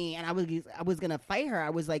pushed me, and I was gonna fight her. I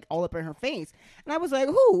was like all up in her face, and I was like,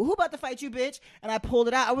 who about to fight you, bitch? And I pulled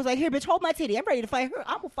it out. I was like, here, bitch, hold my titty. I'm ready to fight her.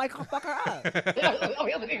 I'm gonna fuck her up.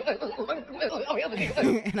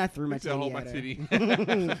 And I threw my titty. Hold my at her. titty.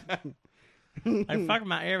 I fuck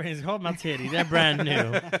my earrings, hold my titty. They're brand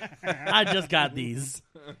new. I just got these.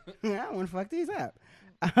 I want to fuck these up.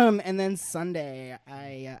 And then Sunday,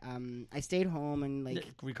 I stayed home and like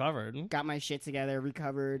Recovered. got my shit together,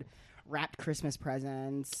 recovered, wrapped Christmas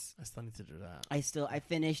presents. I still need to do that. I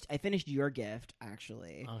finished your gift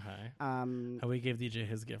actually. Okay. And we gave DJ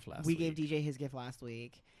his gift last we week. gave DJ his gift last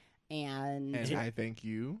week, and I thank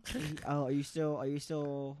you. oh, are you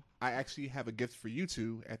still? I actually have a gift for you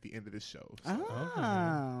two at the end of this show. So.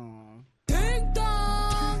 Oh.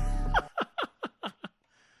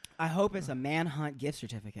 I hope it's a Manhunt gift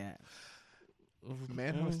certificate.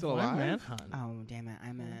 Manhunt's still Why alive? Manhunt? Oh, damn it.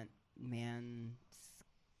 I meant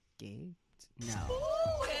Manscaped? No.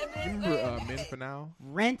 Men for now.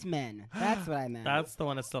 Rentmen. That's what I meant. That's the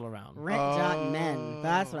one that's still around. Rent.men.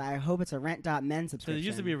 That's what I hope it's a rent.men So subscription. it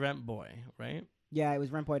used to be Rent Boy, right? Yeah, it was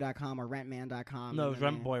rentboy.com or rentman.com. No, it and was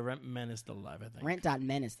then Rent Boy. Rent Men is still alive, I think.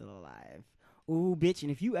 Rent.men is still alive. Ooh, bitch.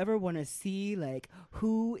 And if you ever want to see, like,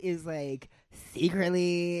 who is, like,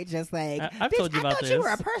 secretly just like, I've bitch, told you I about thought you were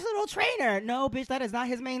a this. personal trainer. No, bitch, that is not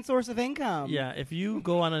his main source of income. Yeah, if you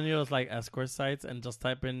go on any of those like escort sites and just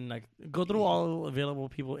type in like go through all available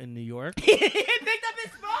people in New York. He picked up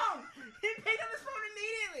his phone. He picked up his phone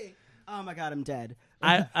immediately. Oh my God, I'm dead.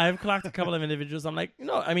 I've clocked a couple of individuals. I'm like,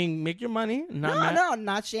 I mean, make your money. No,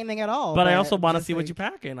 not shaming at all. But I also want to just see what like- you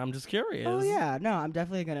packing. I'm just curious. Oh yeah, no, I'm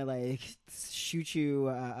definitely gonna like shoot you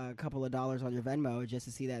a couple of dollars on your Venmo just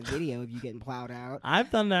to see that video of you getting plowed out. I've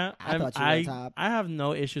done that. I thought you were on top. I have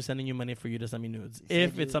no issue sending you money for you to send me nudes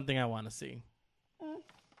if it's something I want to see.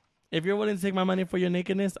 If you're willing to take my money for your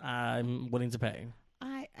nakedness, I'm willing to pay.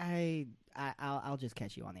 I'll just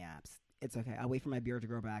catch you on the apps. It's okay. I'll wait for my beard to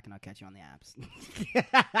grow back and I'll catch you on the apps.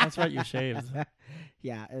 That's right, you shaved.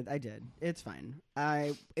 Yeah, I did. It's fine.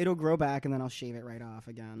 It'll grow back and then I'll shave it right off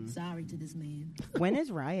again. Sorry to this man. When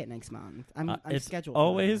is Riot next month? I'm It's scheduled. for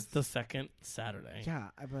always this. the second Saturday. Yeah,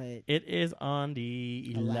 but It is on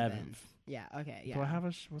the 11th. Yeah. Okay. Yeah. Do I have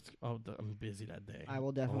a? I'm busy that day. I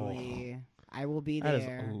will definitely. I will be That is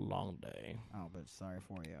there. a long day. Oh, but sorry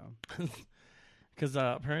for you. Because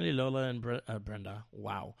apparently Lola and Brenda,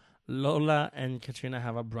 Lola and Katrina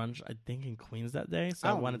have a brunch, I think, in Queens that day. So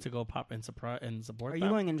I Oh. wanted to go pop and support Are them. you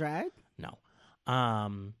going in drag? No.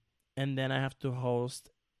 And then I have to host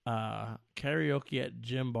karaoke at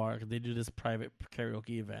Gym Bar. 'Cause they do this private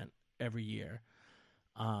karaoke event every year.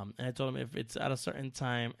 And I told them if it's at a certain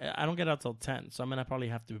time, I don't get out till 10. So I'm going to probably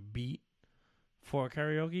have to beat for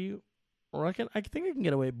karaoke. Or I think I can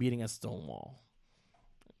get away beating at Stonewall.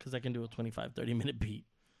 Because I can do a 25, 30-minute beat.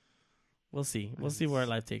 We'll see. We'll see where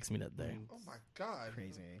life takes me that day. Oh my God.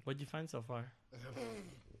 Crazy. What'd you find so far?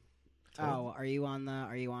 Oh, are you on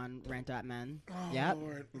rent.men? Oh, Yep.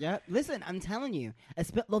 Lord. Yep. Listen, I'm telling you.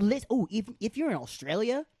 If you're in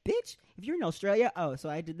Australia, bitch. If you're in Australia, so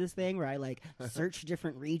I did this thing where I like search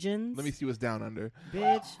different regions. Let me see what's down under.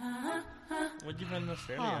 bitch. What'd you find in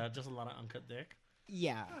Australia? Just a lot of uncut dick?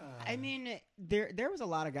 Yeah. I mean, there was a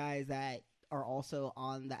lot of guys that are also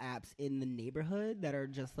on the apps in the neighborhood that are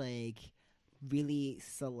just like really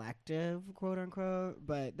selective, quote unquote.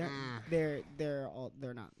 But they're not selective.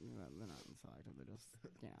 They're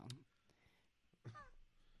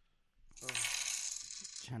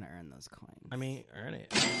just trying to earn those coins. I mean, earn it.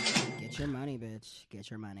 Get your money, bitch. Get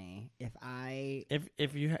your money. If I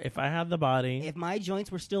had the body, if my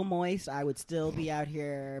joints were still moist, I would still be out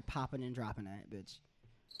here popping and dropping it, bitch.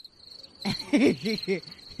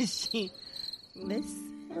 Listen.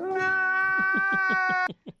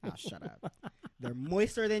 Oh, shut up. They're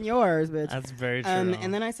moister than yours, bitch. that's very true.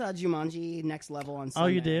 And then I saw Jumanji Next Level on Sunday. Oh,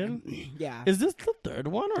 you did? Yeah. Is this the third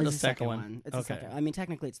one or It's the second one? It's the second. I mean,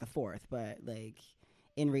 technically it's the fourth, but like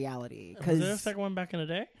in reality, Was there a because second one back in the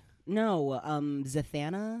day? no,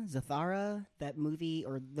 Zathara, that movie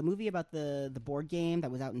or the movie about the board game that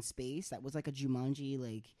was out in space, that was like a Jumanji,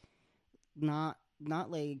 like not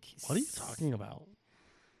not like. What are you talking about?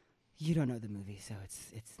 You don't know the movie, so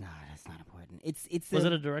it's not important. It's Was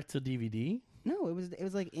it a direct to DVD? No, it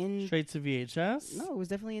was like in Straight to VHS? No, it was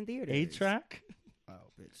definitely in theaters. 8-track?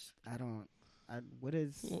 Oh, bitch! What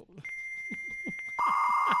is?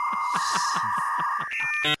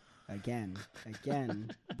 Again,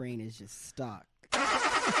 brain is just stuck.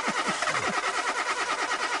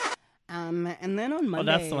 And then on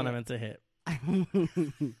Monday. Oh, that's the one I meant to hit.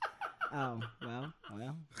 Oh, well.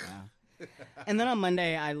 And then on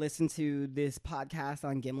Monday, I listened to this podcast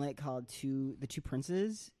on Gimlet called The Two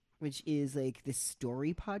Princes, which is like this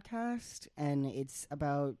story podcast, and it's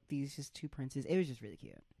about these just two princes. It was just really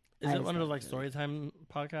cute. Is it one of those like Storytime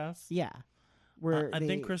podcasts? Yeah. Where I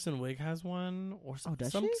think Kristen Wiig has one, or some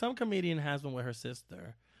comedian has one with her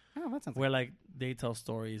sister. Oh, that sounds where like they tell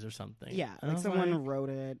stories or something. Yeah, like someone wrote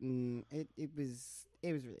it, and it was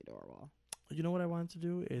really adorable. You know what I wanted to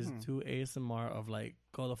do is do ASMR of like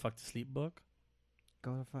Go the Fuck to Sleep book.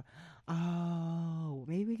 Go the fuck. Oh,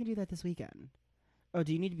 maybe we can do that this weekend. Oh,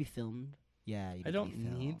 do you need to be filmed? Yeah, I don't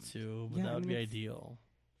need to, but that would be ideal.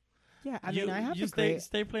 Yeah, I mean, I have you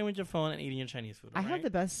stay playing with your phone and eating your Chinese food. I have the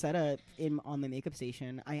best setup on the makeup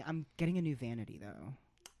station. I'm getting a new vanity though.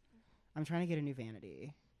 I'm trying to get a new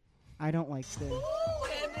vanity. I don't like the.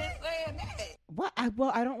 What?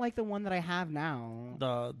 I don't like the one that I have now.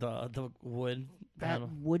 The wood panel.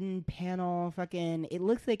 That wooden panel, fucking. It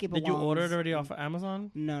looks like it belongs. Did you order it already off of Amazon?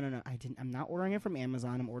 No, I didn't. I'm not ordering it from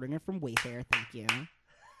Amazon. I'm ordering it from Wayfair. Thank you.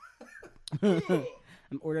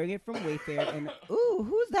 I'm ordering it from Wayfair, and ooh,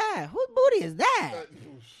 who's that? Whose booty is that?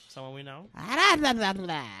 Someone we know.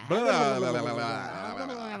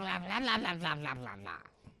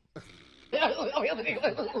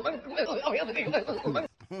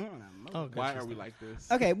 Why are we like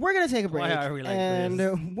this? Okay, we're gonna take a break. Why are we like and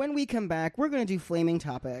this? When we come back, we're gonna do flaming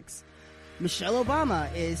topics. Michelle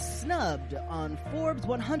Obama is snubbed on Forbes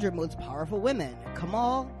 100 Most Powerful Women.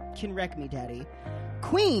 Kamal can wreck me, daddy.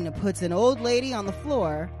 Queen puts an old lady on the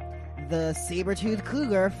floor. The saber-toothed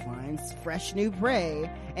cougar finds fresh new prey.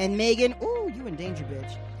 And Megan, ooh, you in danger,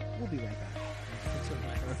 bitch. We'll be right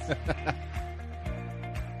back.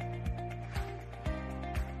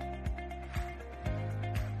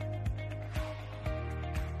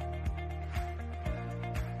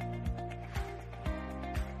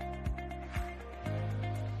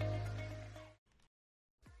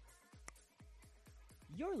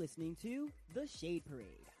 You're listening to The Shade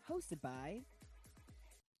Parade, hosted by...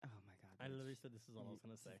 Oh, my God. I literally said this is all I was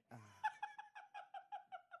going to say. Oh,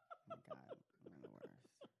 my God. We're the worst.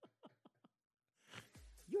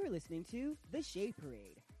 You're listening to The Shade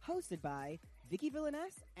Parade, hosted by Vicky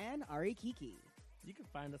Villaness and Ari Kiki. You can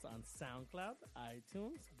find us on SoundCloud,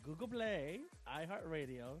 iTunes, Google Play,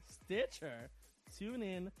 iHeartRadio, Stitcher,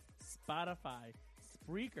 TuneIn, Spotify,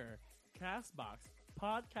 Spreaker, CastBox,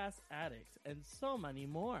 Podcast Addict, and so many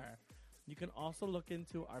more. You can also look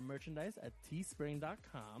into our merchandise at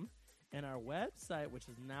teespring.com and our website, which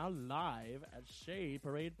is now live at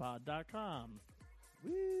shadeparadepod.com.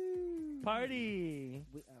 Woo! Party!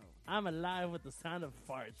 I'm alive with the sound of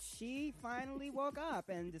farts. She finally woke up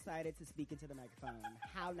and decided to speak into the microphone.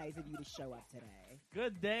 How nice of you to show up today.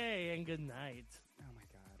 Good day and good night. Oh, my God.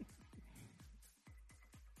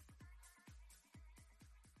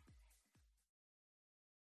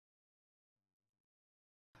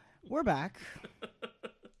 We're back.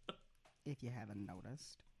 If you haven't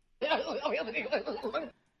noticed.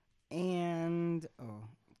 And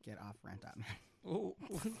get off rant up. Ooh.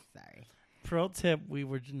 Sorry. Pro tip, we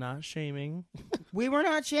were not shaming. We were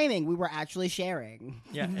not shaming. We were actually sharing.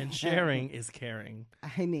 Yeah, and sharing is caring.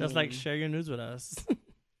 I mean, that's like share your news with us.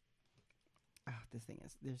 This thing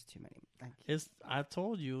is, there's too many. I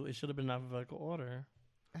told you it should have been alphabetical order.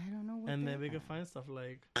 I don't know what. And then we could find stuff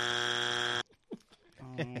like.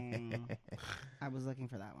 I was looking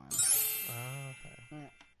for that one. Okay.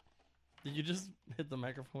 Did you just hit the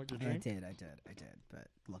microphone with your drink? I did, but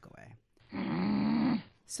look away.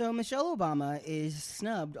 So Michelle Obama is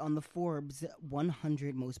snubbed on the Forbes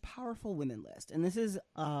 100 Most Powerful Women list. And this is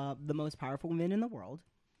the most powerful women in the world.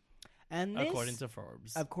 And this, according to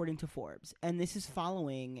Forbes. According to Forbes. And this is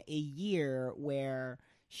following a year where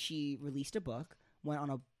she released a book, went on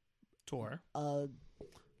a tour. A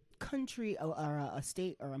country, or a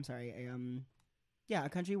state, or I'm sorry, a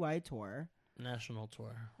countrywide tour. National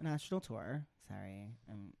tour. Sorry.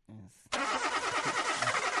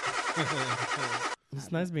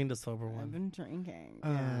 It's nice being the sober one. I've been drinking.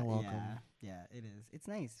 Welcome. Yeah, it is. It's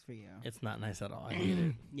nice for you. It's not nice at all. I hate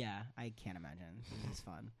it. Yeah, I can't imagine. It's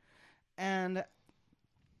fun. And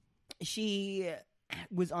she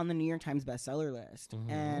was on the New York Times bestseller list,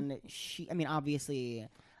 and she. I mean, obviously,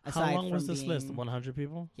 aside How long from was this list? being- 100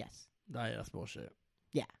 people? Yes. Yeah, that's bullshit.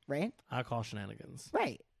 Yeah. Right. I call shenanigans.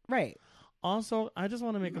 Right. Right. Also, I just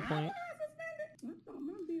want to make a point. I thought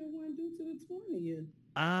my bill wasn't due to the 20th.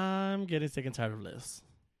 I'm getting sick and tired of lists.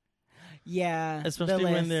 Yeah. Especially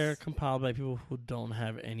the when they're list. compiled by people who don't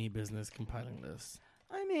have any business compiling lists.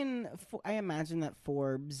 I mean, I imagine that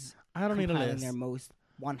Forbes. I don't need a compiling list. Their most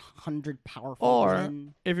 100 powerful. Or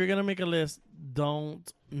men. if you're gonna make a list,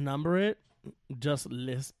 don't number it. Just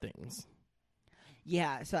list things.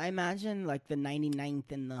 Yeah, so I imagine like the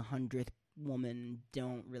 99th and the 100th woman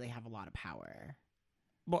don't really have a lot of power.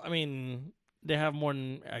 Well, I mean, they have more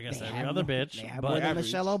than I guess They every have other more- bitch. They have more But, than average.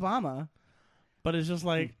 Michelle Obama. but it's just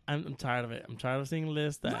like I'm tired of it. I'm tired of seeing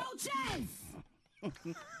lists that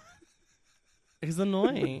it's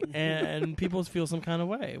annoying, and people feel some kind of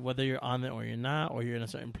way, whether you're on it or you're not, or you're in a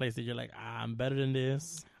certain place that you're like, I'm better than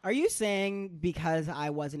this. Are you saying because I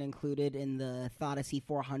wasn't included in the Thodacy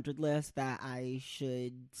 400 list that I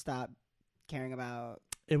should stop caring about?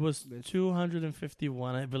 It was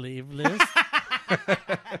 251, I believe, list.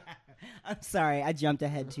 I'm sorry, I jumped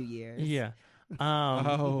ahead 2 years. Yeah.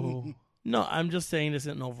 Oh. No, I'm just saying this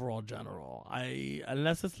in overall general.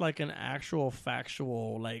 Unless it's like an actual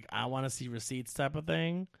factual, like I want to see receipts type of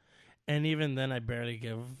thing, and even then I barely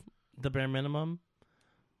give the bare minimum.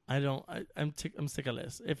 I'm sick of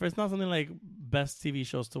this. If it's not something like best TV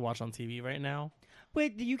shows to watch on TV right now,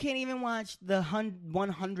 Wait, you can't even watch the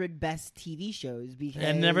 100 best TV shows because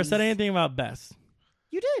I never said anything about best.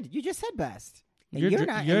 You did. You just said best. And You're you're dr-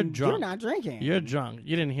 not. you're and drunk. You're not drinking. You're drunk.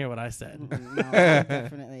 You didn't hear what I said. No, I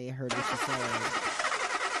definitely heard what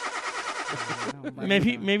you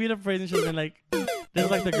said. Maybe the phrasing should have been like, "This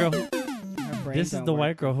is like the girl. This is the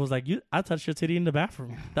white girl who's like, I touched your titty in the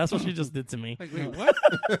bathroom." That's what she just did to me. Like, wait, what?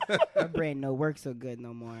 My brain no work so good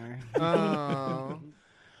no more. Oh.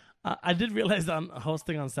 I did realize on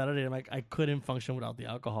hosting on Saturday, like I couldn't function without the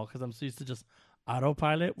alcohol because I'm so used to just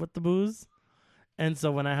autopilot with the booze, and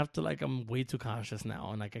so when I have to, like, I'm way too conscious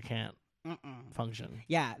now, and like I can't function.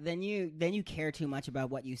 Yeah, then you care too much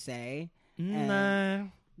about what you say. Nah.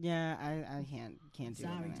 Yeah, I can't do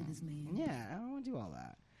Sorry anything. to this man. Yeah, I don't want to do all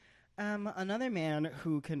that. Another man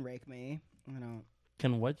who can rake me.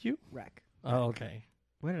 Can what you? Wreck. Oh, okay.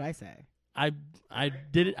 What did I say? I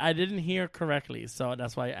didn't hear correctly, so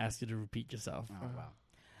that's why I asked you to repeat yourself. Oh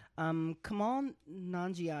wow. Kamal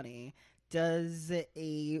Nanjiani does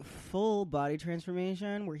a full body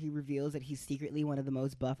transformation where he reveals that he's secretly one of the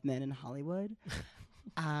most buff men in Hollywood.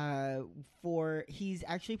 He's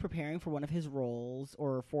actually preparing for one of his roles,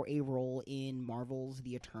 or for a role in Marvel's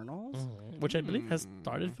The Eternals. Which I believe has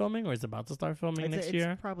started filming or is about to start filming next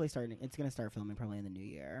year. It's probably starting. It's going to start filming probably in the new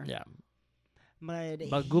year. Yeah. But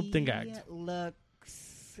gooped and he gagged.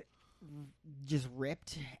 looks just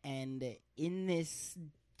ripped, and in this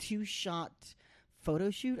 2-shot photo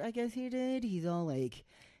shoot, I guess he did. He's all like,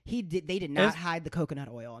 they did not hide the coconut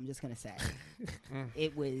oil. I'm just gonna say,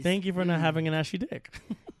 it was. Thank you for not having an ashy dick.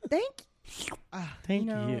 Thank Thank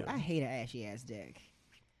you. you. I hate an ashy ass dick.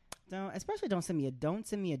 Don't send me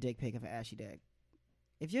a dick pic of an ashy dick.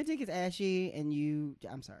 If your dick is ashy and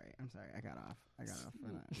I'm sorry. I got off.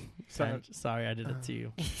 Sorry, I did it to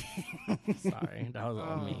you. Sorry, that was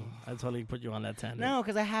on me. I totally put you on that tangent. No,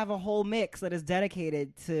 because I have a whole mix that is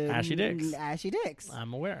dedicated to Ashy dicks. Ashy dicks.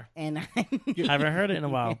 I'm aware. And I haven't heard it in a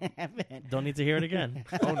while. haven't. Don't need to hear it again.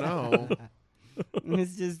 Oh no.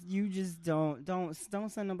 It's just you just don't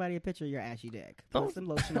send nobody a picture of your ashy dick. Put Don't. some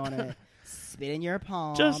lotion on it. Spit in your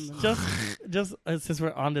palm. Just since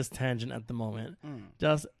we're on this tangent at the moment,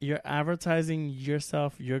 just you're advertising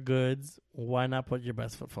yourself, your goods. Why not put your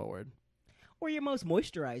best foot forward? Or your most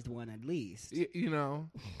moisturized one, at least. You know.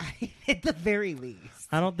 At the very least.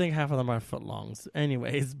 I don't think half of them are foot longs.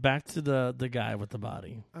 Anyways, back to the guy with the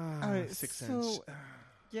body. 6 inch.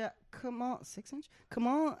 Yeah, Kamal 6 inch.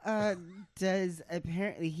 Kamal does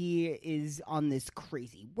apparently he is on this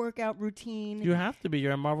crazy workout routine. You have to be.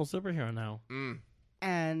 You're a Marvel superhero now.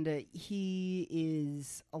 And he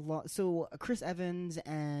is a lot. So Chris Evans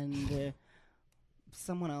and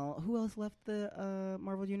someone else. Who else left the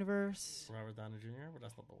Marvel universe? Robert Downey Jr., but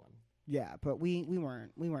that's not the one. Yeah, but we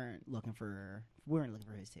weren't looking for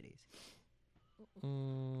his titties.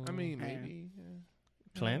 I mean, maybe.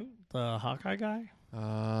 Clint, the Hawkeye guy.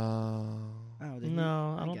 Oh.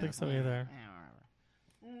 No, I don't think so either.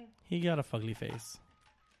 He got a fugly face.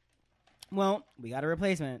 Well, we got a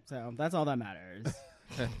replacement, so that's all that matters.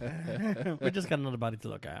 We just got another body to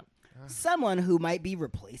look at. Someone who might be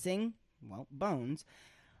replacing, well, Bones.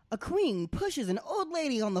 A queen pushes an old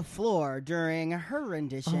lady on the floor during her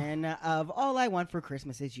rendition of All I Want for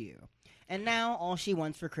Christmas Is You. And now all she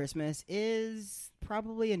wants for Christmas is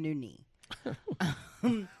probably a new knee.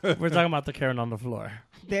 We're talking about the Karen on the floor.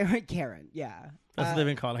 Karen, yeah. That's what they've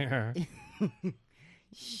been calling her.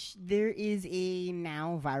 There is a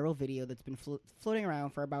now viral video that's been floating around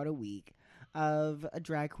for about a week of a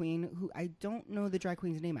drag queen who I don't know the drag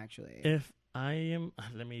queen's name actually. If I am,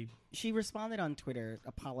 let me. She responded on Twitter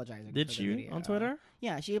apologizing. Did for she the video. on Twitter?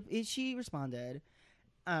 Yeah, she responded,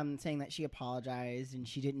 saying that she apologized and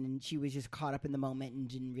she was just caught up in the moment and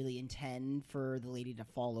didn't really intend for the lady to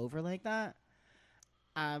fall over like that.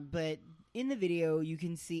 But in the video, you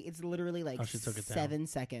can see it's literally like she took it down. 7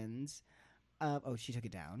 seconds. She took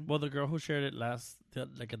it down. Well, the girl who shared it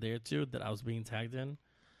like a day or two that I was being tagged in,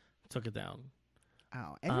 took it down.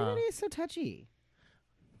 Oh, everybody is so touchy.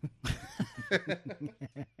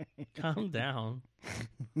 Calm down.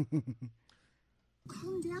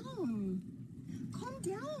 Calm down. Calm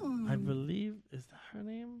down. I believe, is that her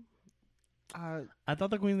name? I thought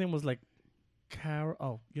the queen's name was like Carol.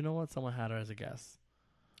 Oh, you know what? Someone had her as a guest.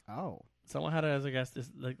 Oh. Someone had her as a guest this,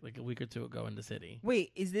 like a week or two ago in the city.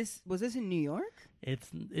 Wait, was this in New York? It's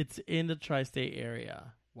in the tri-state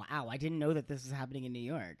area. Wow, I didn't know that this was happening in New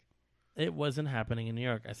York. It wasn't happening in New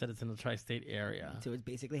York. I said it's in the tri-state area. So it's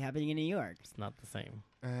basically happening in New York. It's not the same.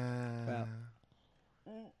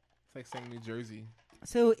 It's like saying New Jersey.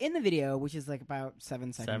 So in the video, which is like about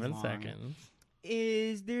 7 seconds 7 long, seconds.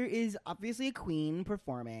 there is obviously a queen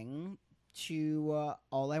performing to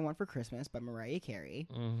All I Want for Christmas by Mariah Carey.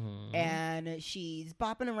 Mm-hmm. And she's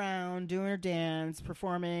bopping around, doing her dance,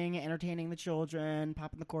 performing, entertaining the children,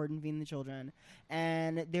 popping the cord and feeding the children.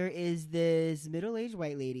 And there is this middle-aged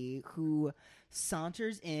white lady who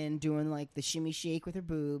saunters in doing like the shimmy shake with her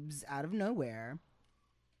boobs out of nowhere.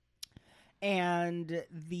 And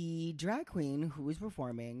the drag queen who is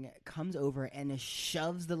performing comes over and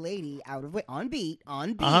shoves the lady out of way on beat,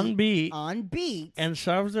 and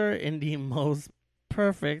shoves her in the most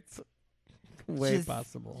perfect way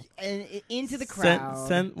possible, and into the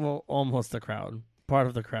crowd. Almost the crowd, part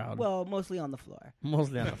of the crowd. Well, mostly on the floor.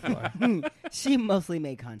 Mostly on the floor. She mostly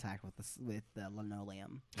made contact with the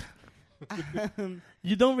linoleum.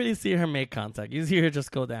 You don't really see her make contact. You see her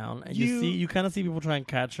just go down, and you kind of see people try and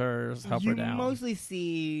catch her, help her down. You mostly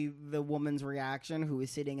see the woman's reaction, who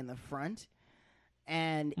is sitting in the front,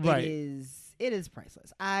 and right. it is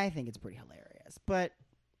priceless. I think it's pretty hilarious, but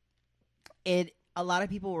a lot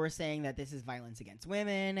of people were saying that this is violence against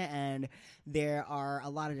women, and there are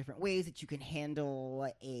a lot of different ways that you can handle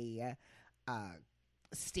a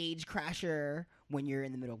stage crasher when you're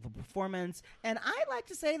in the middle of a performance. And I like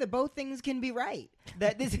to say that both things can be right.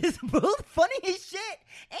 That this is both funny as shit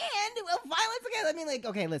and violence against. I mean, like,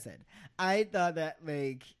 okay, listen. I thought that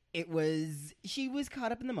like she was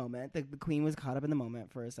caught up in the moment. The queen was caught up in the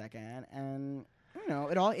moment for a second, and you know,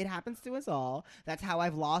 it happens to us all. That's how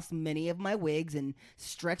I've lost many of my wigs and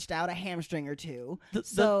stretched out a hamstring or two.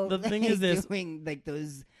 The thing is this, doing like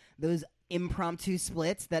those impromptu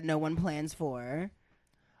splits that no one plans for.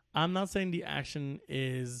 I'm not saying the action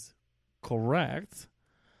is correct,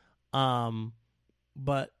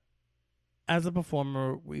 but as a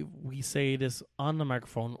performer, we say this on the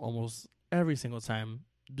microphone almost every single time.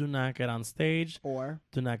 Do not get on stage, or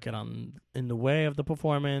do not get in the way of the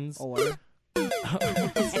performance, or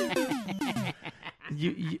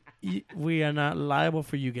we are not liable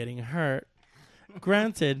for you getting hurt.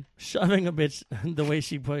 Granted, shoving a bitch the way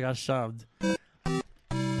she got shoved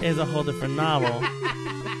is a whole different novel.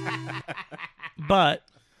 But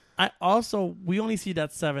we only see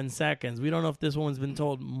that 7 seconds. We don't know if this woman's been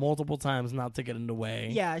told multiple times not to get in the way.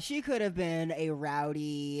 Yeah, she could have been a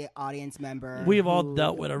rowdy audience member. We've all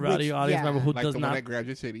dealt with a rowdy audience member who like does the not. One that grabbed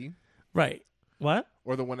your titty. Right. What?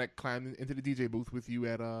 Or the one that climbed into the DJ booth with you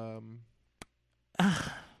at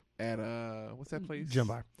what's that place? Gym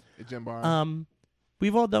Bar. At Gym Bar.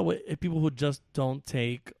 We've all dealt with people who just don't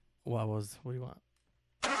take. What do you want?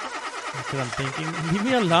 Because I'm thinking, leave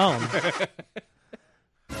me alone.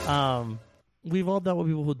 We've all dealt with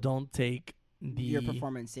people who don't take your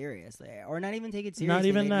performance seriously, or not even take it seriously. Not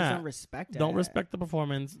even they that. Just don't respect it. Don't respect the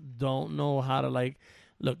performance. Don't know how to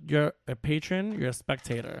look. You're a patron. You're a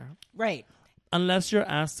spectator. Right. Unless you're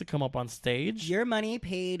asked to come up on stage. Your money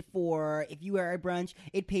paid for, if you were at brunch,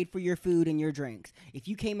 it paid for your food and your drinks. If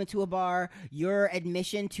you came into a bar, your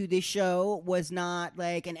admission to this show was not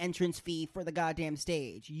like an entrance fee for the goddamn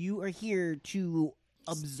stage. You are here to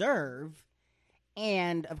observe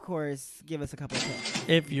and, of course, give us a couple of tips.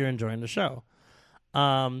 If you're enjoying the show.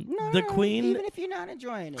 The queen. Even if you're not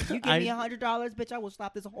enjoying it, you give me $100, bitch, I will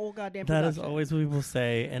stop this whole goddamn That production. is always what people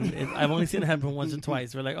say, and I've only seen it happen once or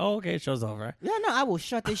twice. We're like, oh, okay, show's over. Yeah, no, I will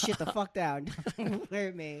shut this shit the fuck down.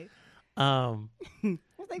 Hear me. I was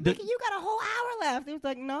like, Vicky, you got a whole hour left. It was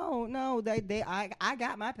like, no, I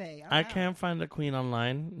got my pay. I can't find the queen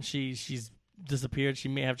online. She's disappeared. She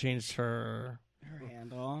may have changed her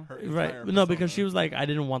handle. Right. No, because she was like, I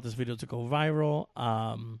didn't want this video to go viral.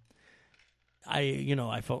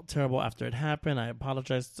 I felt terrible after it happened. I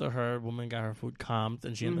apologized to her. Woman got her food comped,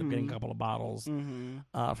 and she ended up getting a couple of bottles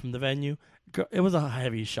from the venue. It was a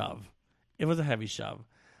heavy shove. And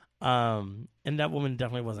that woman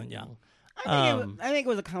definitely wasn't young. I think it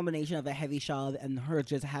was a combination of a heavy shove and her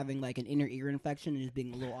just having like an inner ear infection and just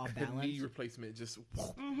being a little off balance. Knee replacement just. It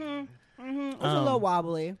was a little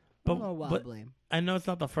wobbly. But I know it's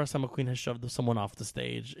not the first time a queen has shoved someone off the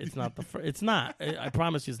stage. It's not the first. It's not. I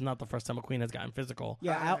promise you, it's not the first time a queen has gotten physical.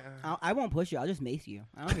 Yeah, I won't push you. I'll just mace you.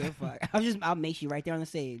 I don't give a fuck. I'll mace you right there on the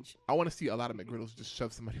stage. I want to see a lot of McGriddles just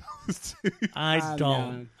shove somebody off the stage. I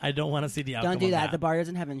don't. No. I don't want to see the outcome. Don't do that. That. The bar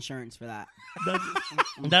doesn't have insurance for that.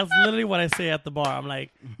 That's literally what I say at the bar. I'm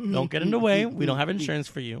like, don't get in the way. We don't have insurance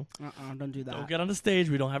for you. Don't do that. Don't get on the stage.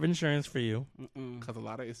 We don't have insurance for you. Because a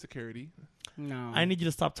lot of insecurity. No. I need you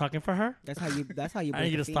to stop talking for her. That's how you. I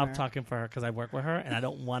need you to stop talking for her because I work with her and I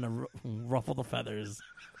don't want to ruffle the feathers.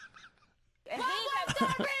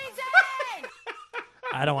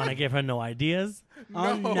 I don't want to give her no ideas.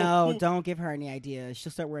 Oh no! Don't give her any ideas.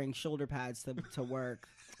 She'll start wearing shoulder pads to work.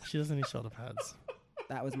 She doesn't need shoulder pads.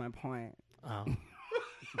 That was my point. Oh.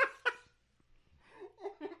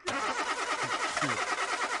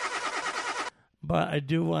 But I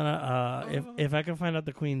do want to, if I can find out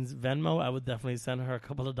the queen's Venmo, I would definitely send her a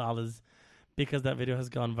couple of dollars because that video has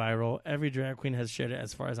gone viral. Every drag queen has shared it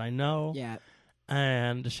as far as I know. Yeah.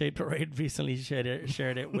 And the Shade Parade recently shared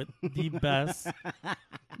it with the best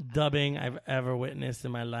dubbing I've ever witnessed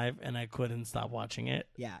in my life, and I couldn't stop watching it.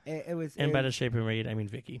 Yeah, it was. And by the Shade Parade, I mean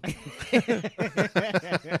Vicky.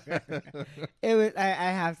 It was. I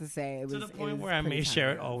have to say, it was to the point where I may time.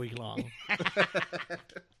 share it all week long.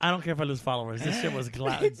 I don't care if I lose followers. This shit was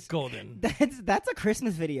golden. That's a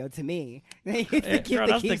Christmas video to me. That's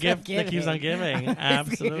the gift that keeps on giving.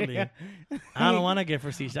 Absolutely. I don't want to give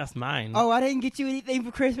receipts. That's mine. Oh, I didn't get you anything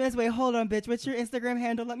for Christmas. Wait, hold on, bitch. What's your Instagram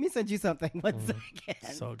handle? Let me send you something. 1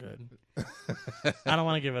 second. So good. I don't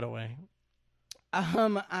want to give it away. I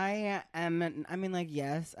mean, like,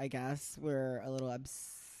 yes, I guess we're a little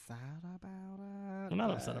upset about it. I'm not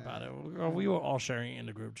upset about it. We were all sharing in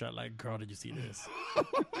the group chat, like, girl, did you see this?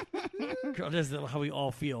 Girl, this is how we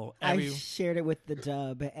all feel. I shared it with the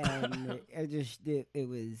dub, and it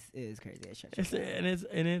was crazy.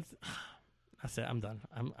 That's it. I'm done.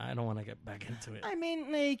 I don't want to get back into it. I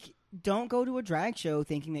mean, like, don't go to a drag show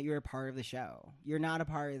thinking that you're a part of the show. You're not a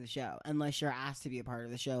part of the show unless you're asked to be a part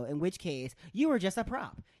of the show, in which case you were just a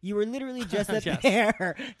prop. You were literally just Yes.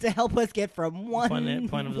 there to help us get from one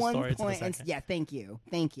point of the story to the point. second. Yeah, thank you.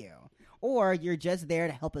 Or you're just there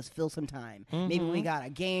to help us fill some time. Mm-hmm. Maybe we got a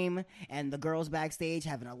game and the girls backstage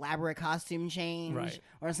have an elaborate costume change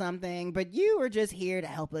or something. But you were just here to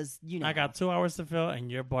help us, I got 2 hours to fill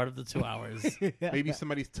and you're part of the 2 hours. Maybe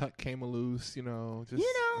somebody's tuck came loose, you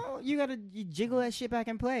gotta jiggle that shit back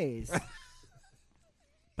in place.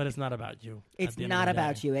 But it's not about you. It's not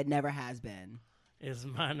about you. It never has been. It's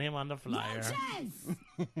my name on the flyer.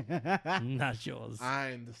 Not yours.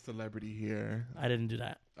 I'm the celebrity here. I didn't do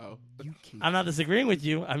that. Oh. I'm not disagreeing with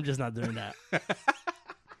you. I'm just not doing that.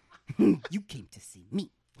 You came to see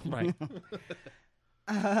me. Right.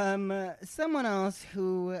 Someone else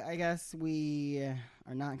who I guess we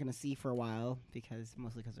are not going to see for a while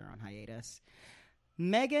mostly because they're on hiatus.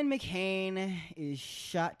 Meghan McCain is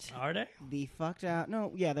shut. Are they? The fucked out.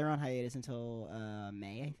 No, yeah, they're on hiatus until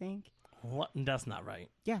May, I think. What? That's not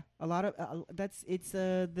right. Yeah, a lot of it's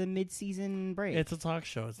the mid-season break. It's a talk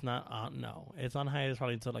show. It's not. No, it's on hiatus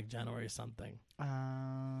probably until like January something.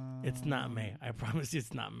 It's not May. I promise you,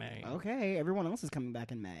 it's not May. Okay, everyone else is coming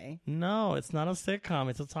back in May. No, it's not a sitcom.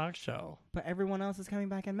 It's a talk show. But everyone else is coming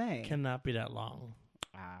back in May. Cannot be that long.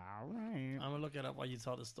 All right. I'm gonna look it up while you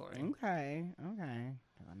tell the story. Okay. I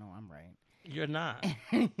know I'm right. You're not.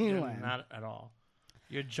 Anyway. You're not at all.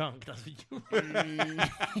 You're junk. That's what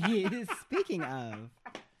you. Speaking of,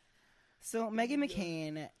 so Meghan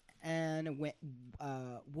McCain and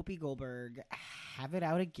Whoopi Goldberg have it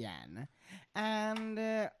out again, and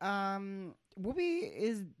Whoopi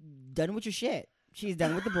is done with your shit. She's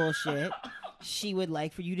done with the bullshit. She would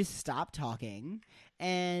like for you to stop talking,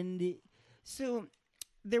 and so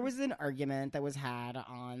there was an argument that was had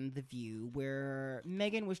on The View where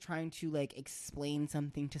Megan was trying to like explain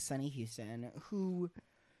something to Sunny Houston, who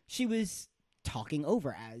she was talking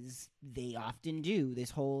over, as they often do.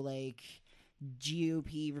 This whole like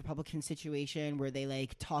GOP Republican situation where they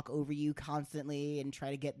like talk over you constantly and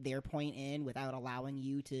try to get their point in without allowing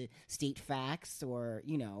you to state facts or,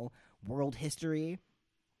 you know, world history.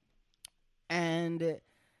 And they're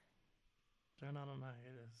not on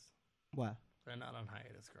hiatus. What? They're not on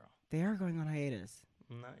hiatus, girl. They are going on hiatus.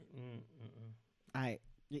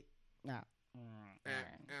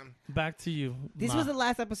 Back to you. This was the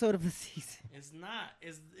last episode of the season. It's not.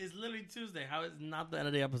 It's literally Tuesday. How is not the end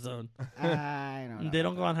of the episode? I don't know. They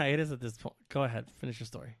don't go on hiatus at this point. Go ahead. Finish your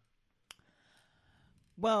story.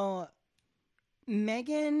 Well,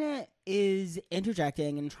 Megan is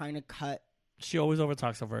interjecting and trying to cut. She always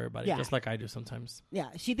overtalks over everybody, Yeah. just like I do sometimes. Yeah,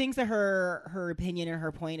 she thinks that her opinion and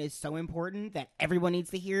her point is so important that everyone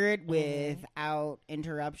needs to hear it without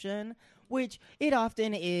interruption, which it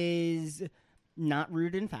often is not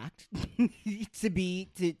rooted in fact.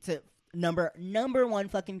 to number one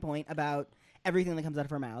fucking point about everything that comes out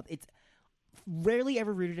of her mouth. It's rarely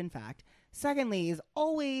ever rooted in fact. Secondly, is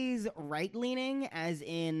always right leaning, as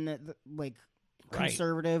in like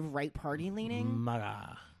conservative right party leaning.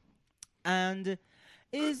 MAGA. And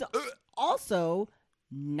is also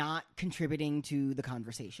not contributing to the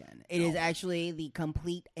conversation. It is actually the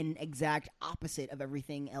complete and exact opposite of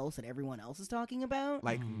everything else that everyone else is talking about.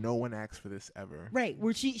 Like no one asks for this ever. Right,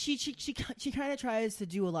 where she kind of tries to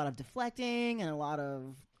do a lot of deflecting and a lot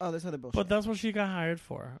of this other bullshit. But that's what she got hired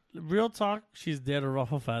for. Real talk, she's there to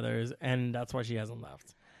ruffle feathers, and that's why she hasn't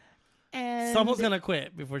left. And Someone's gonna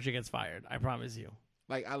quit before she gets fired. I promise you.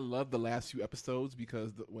 Like, I love the last few episodes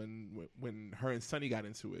because when her and Sunny got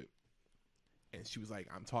into it, and she was like,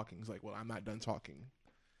 "I'm talking." He's like, "Well, I'm not done talking."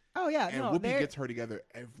 Oh yeah, and no, Whoopi gets her together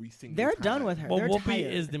every single they're time. done with her. Well, They're Whoopi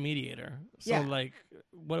tired. is the mediator. So, Yeah. like,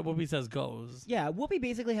 what Whoopi says goes. Yeah, Whoopi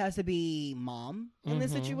basically has to be mom in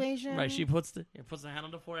this situation. Right, she puts the hand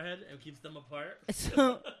on the forehead and keeps them apart.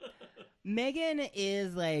 So Megan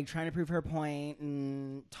is like trying to prove her point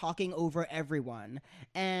and talking over everyone,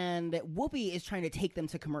 and Whoopi is trying to take them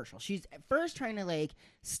to commercial. She's at first trying to like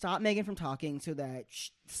stop Megan from talking so that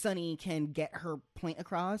Sunny can get her point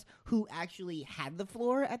across, who actually had the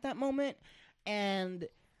floor at that moment, and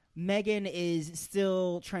Megan is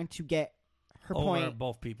still trying to get her Over point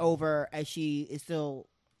both people. over as she is still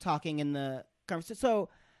talking in the conversation. So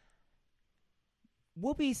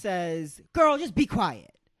Whoopi says, "Girl, just be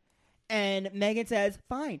quiet." And Megan says,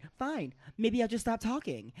 fine, maybe I'll just stop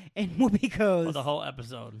talking. And Whoopi goes, For the whole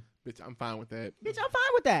episode. Bitch, I'm fine with that. bitch, I'm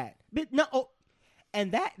fine with that. But no,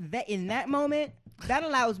 and that in that moment, that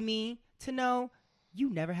allows me to know you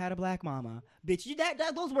never had a black mama. Bitch,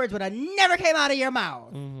 those words would have never came out of your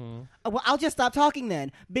mouth. Well, I'll just stop talking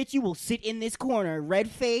then. Bitch, you will sit in this corner,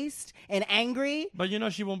 red-faced and angry. But you know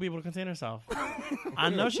she won't be able to contain herself. I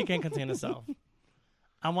know she can't contain herself.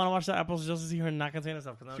 I want to watch that episode just to see her not contain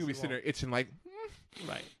herself. She'll be sitting there itching like,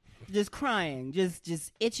 right, just crying,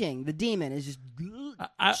 just itching. The demon is just. you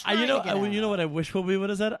know what I wish Whoopi would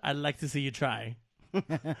have said. I'd like to see you try.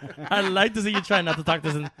 I'd like to see you try not to talk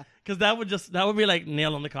this, because that would be like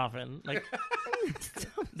nail on the coffin. Like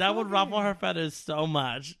that would ruffle her feathers so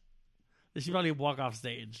much that she'd probably walk off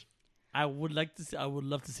stage. I would love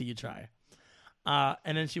to see you try.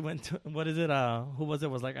 And then she went to, what is it? Who was it?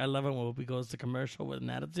 Was like, I love it when Whoopi goes to commercial with an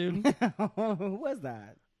attitude. Who was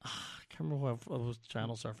that? I can't remember who I was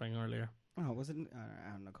channel surfing earlier. Oh, was it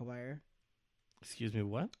Nicole Byer? Excuse me,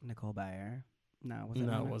 what? Nicole Byer. No,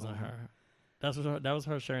 it wasn't her. That was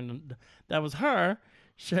her sharing. That was her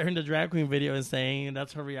sharing the drag queen video and saying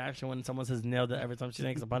that's her reaction when someone says nailed it every time she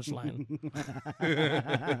makes a punchline.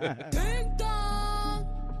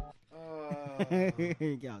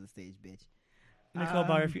 Get on the stage, bitch. Nicole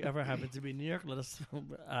Byer, if you ever happen to be in New York, let us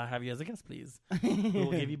have you as a guest, please. We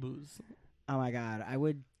will give you booze. Oh my god, I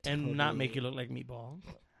would and not make you look like Meatball.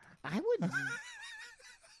 I would.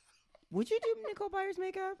 Would you do Nicole Byer's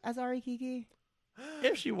makeup as Ari Kiki?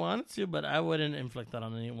 If she wanted to, but I wouldn't inflict that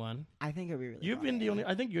on anyone. I think it'd be really. You've been the only.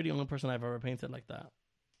 I think you're the only person I've ever painted like that.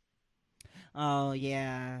 Oh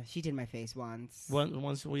yeah, she did my face once.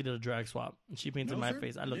 Once we did a drag swap, and she painted my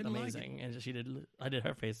face. I looked amazing, and I did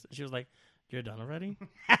her face. She was like, "You're done already?"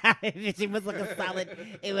 She was like a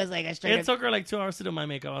solid. It was like a straight. It took her like 2 hours to do my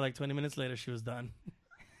makeup. Like 20 minutes later, she was done.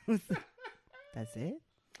 That's it.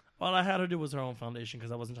 All I had her do was her own foundation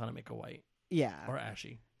because I wasn't trying to make her white. Yeah. Or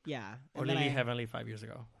ashy. Yeah. Or Lily Heavenly 5 years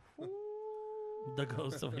ago. The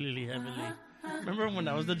ghost of Lily Heavenly. Remember when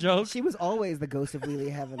that was the joke? She was always the ghost of Lily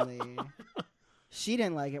Heavenly. She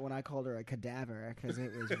didn't like it when I called her a cadaver because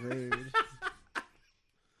it was rude.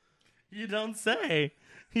 You don't say.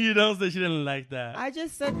 You don't say she didn't like that. I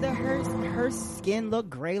just said that her skin looked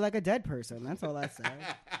gray like a dead person. That's all I said.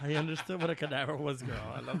 I understood what a cadaver was, girl.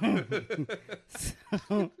 I love it.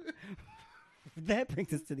 So, that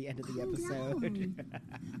brings us to the end of the episode.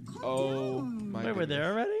 Oh my! Wait, we're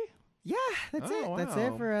there already? Yeah, that's it. Oh, That's wow.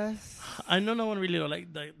 it for us. I know no one really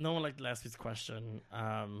no one liked last week's question.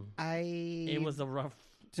 It was a rough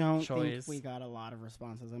don't choice. think we got a lot of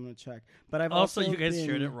responses. I'm gonna check, but I've Also, also you guys been,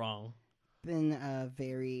 shared it wrong. Been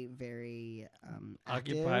very, very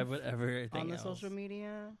Occupied active with everything on the else. social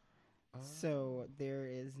media, so there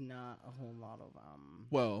is not a whole lot of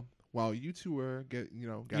Well, while you two were gathering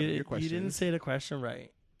your You questions, didn't say the question right.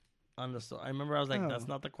 I remember I was like, Oh. that's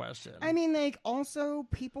not the question. I mean, like, also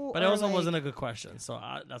people, but it are, also like, wasn't a good question, so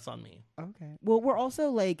that's on me. Okay. Well, we're also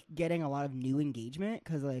like getting a lot of new engagement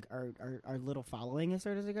because like our little following has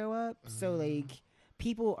started to go up. So like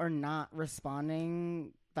people are not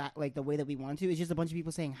responding that like the way that we want to. It's just a bunch of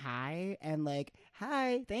people saying hi and like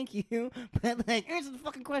hi, thank you, but like answer the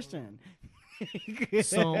fucking question.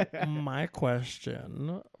 So my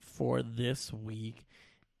question for this week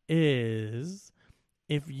is,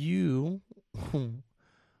 if you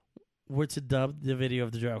were to dub the video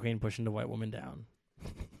of the drag queen pushing the white woman down,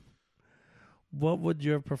 what would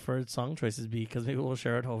your preferred song choices be? Because maybe we'll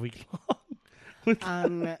share it all week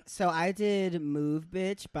long. So I did "Move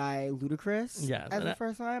Bitch" by Ludacris Yes, as and the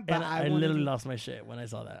first time, but And I wanted literally to- lost my shit when I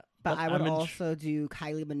saw that. But I would I'm also do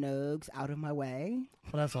Kylie Minogue's "Out of My Way."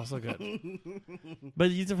 well, that's also good.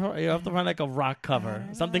 But you have to find like a rock cover,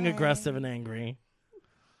 something aggressive and angry.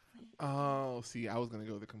 Oh, see, I was gonna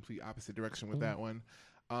go the complete opposite direction with that one.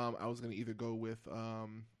 I was gonna either go with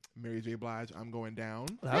Mary J. Blige, "I'm Going Down,"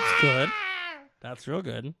 That's good. That's real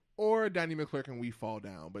good. or Donnie McClurkin, "We Fall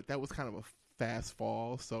Down." But that was kind of a fast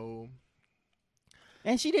fall, so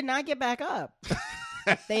And she did not get back up.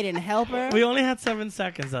 They didn't help her. We only had 7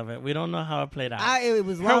 seconds of it. We don't know how it played out. It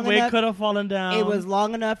was Her long wig enough. could have fallen down. It was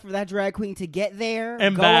long enough for that drag queen to get there,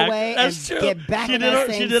 and go back. away, That's and true. get back She in did. that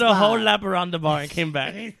She same did a spot. whole lap around the bar and came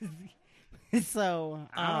back. So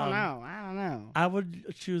I don't know. I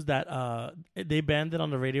would choose that. They banned it on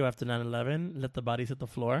the radio after 9/11. Let the bodies hit the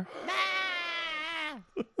floor.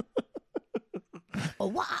 Oh,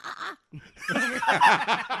 wah.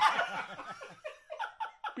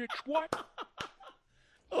 Bitch, what?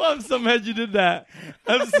 Oh, I'm so mad you did that.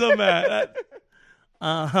 I'm so mad.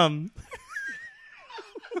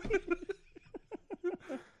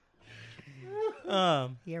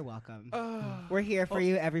 You're welcome. We're here for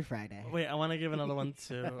you every Friday. Wait, I want to give another one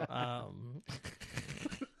too.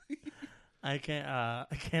 I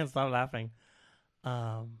can't stop laughing.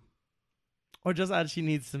 Or just add "She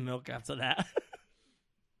Needs Some Milk" after that.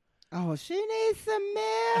 Oh, she needs some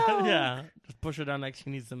milk. Yeah, just push her down like she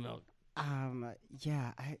needs some milk.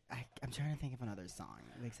 Yeah. I'm trying to think of another song,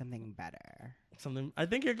 like something better. Something. I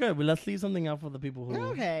think you're good. But let's leave something out for the people who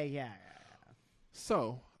Okay. Yeah.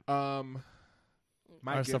 so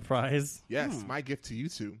my are gift, surprised. yes, my gift to you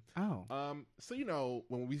two. Oh. So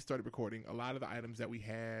when we started recording, a lot of the items that we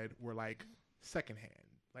had were like secondhand,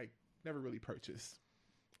 like never really purchased.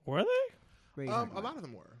 Were they? What are you A talking lot about? of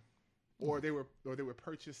them were, or they were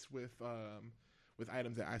purchased with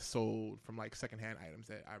items that I sold from like secondhand items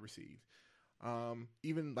that I received.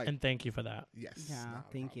 Even like And thank you for that. yes, Yeah. not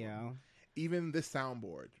a Thank problem. you. Even this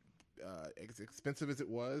soundboard, as expensive as it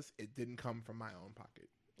was, it didn't come from my own pocket.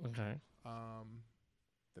 Okay.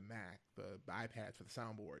 The Mac, the iPad for the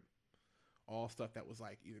soundboard, all stuff that was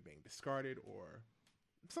like either being discarded or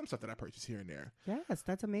some stuff that I purchased here and there. Yes,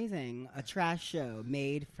 that's amazing. A trash show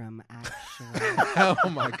made from actual. Oh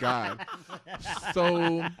my god!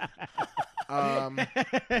 So, I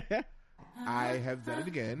have done it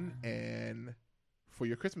again, and for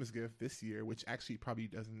your Christmas gift this year, which actually probably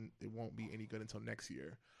it won't be any good until next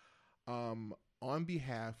year. On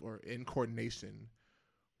behalf or in coordination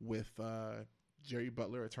with Jerry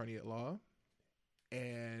Butler, attorney at law,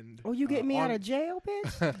 and Oh, you get me out of jail,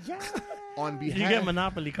 bitch? Yeah. on You behalf. get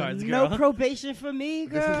Monopoly cards, girl. No probation for me,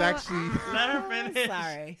 girl. This is actually Let her finish.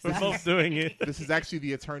 Sorry. We're both doing it. this is actually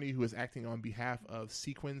the attorney who is acting on behalf of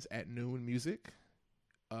Sequins at Noon Music,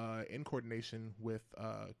 in coordination with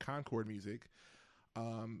Concord Music.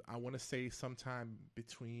 I want to say sometime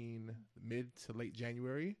between mid to late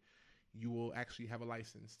January, you will actually have a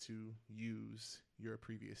license to use your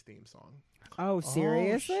previous theme song. Oh,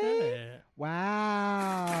 seriously? Oh, shit.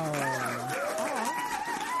 Wow.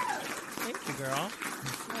 Thank you, girl.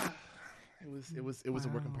 It was it was a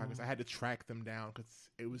work in progress. I had to track them down because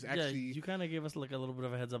it was actually you kind of gave us like a little bit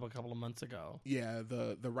of a heads up a couple of months ago. Yeah,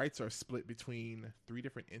 the rights are split between 3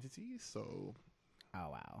 different entities. So, Oh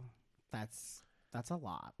wow, that's a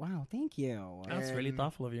lot. Wow, thank you. That's really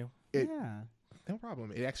thoughtful of you. Yeah. No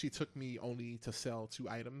problem. It actually took me only to sell 2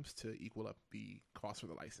 items to equal up the cost for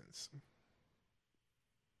the license.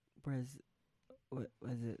 What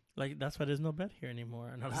was it? Like that's why there's no bed here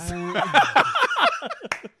anymore.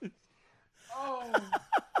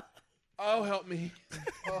 Oh, help me.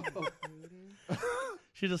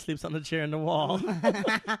 She just sleeps on the chair in the wall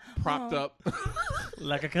Propped up.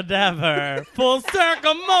 like a cadaver. Full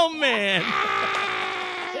circle moment.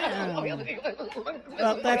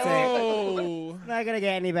 Well, that's it. Oh. Not gonna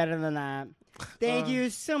get any better than that. Thank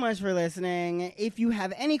you so much for listening. If you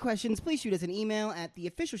have any questions, please shoot us an email at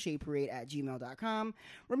theofficialshadeparade@gmail.com.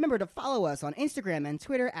 Remember to follow us on Instagram and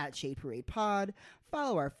Twitter at Shade Parade Pod.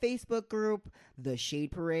 Follow our Facebook group, The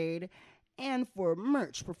Shade Parade. And for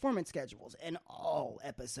merch, performance schedules, and all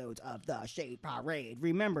episodes of The Shade Parade,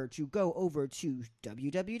 remember to go over to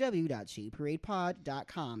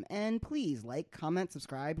www.shadeparadepod.com. And please like, comment,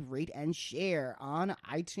 subscribe, rate, and share on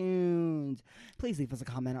iTunes. Please leave us a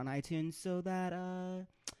comment on iTunes so that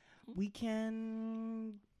we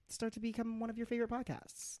can start to become one of your favorite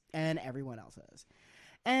podcasts. And everyone else's.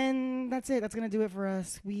 And that's it. That's going to do it for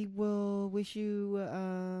us. We will wish you...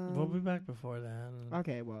 We'll be back before then.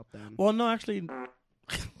 Okay, well, then. Well, no, actually,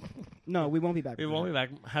 No, we won't be back. we won't be back.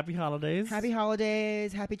 Happy holidays. Happy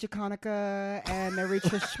holidays, happy Chanukah, and Merry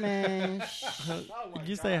Christmas. Did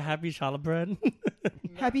you say happy challah bread?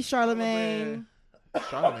 Happy Charlemagne.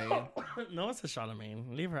 Charlemagne. No, it's a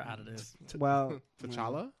Charlemagne. Leave her out of this. Well,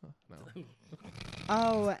 T'Challa? No.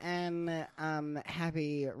 oh, and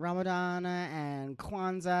happy Ramadan and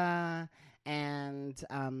Kwanzaa and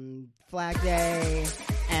Flag Day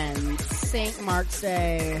and St. Mark's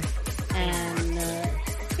Day. And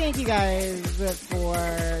thank you guys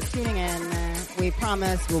for tuning in. We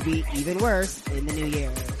promise we'll be even worse in the new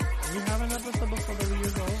year. We have an episode before the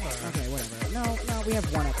year's over. Okay, whatever. No, we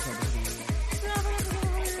have one episode before the new year. We have an episode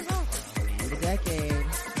before the year's over. The decade.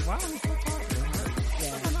 Wow, we're still talking.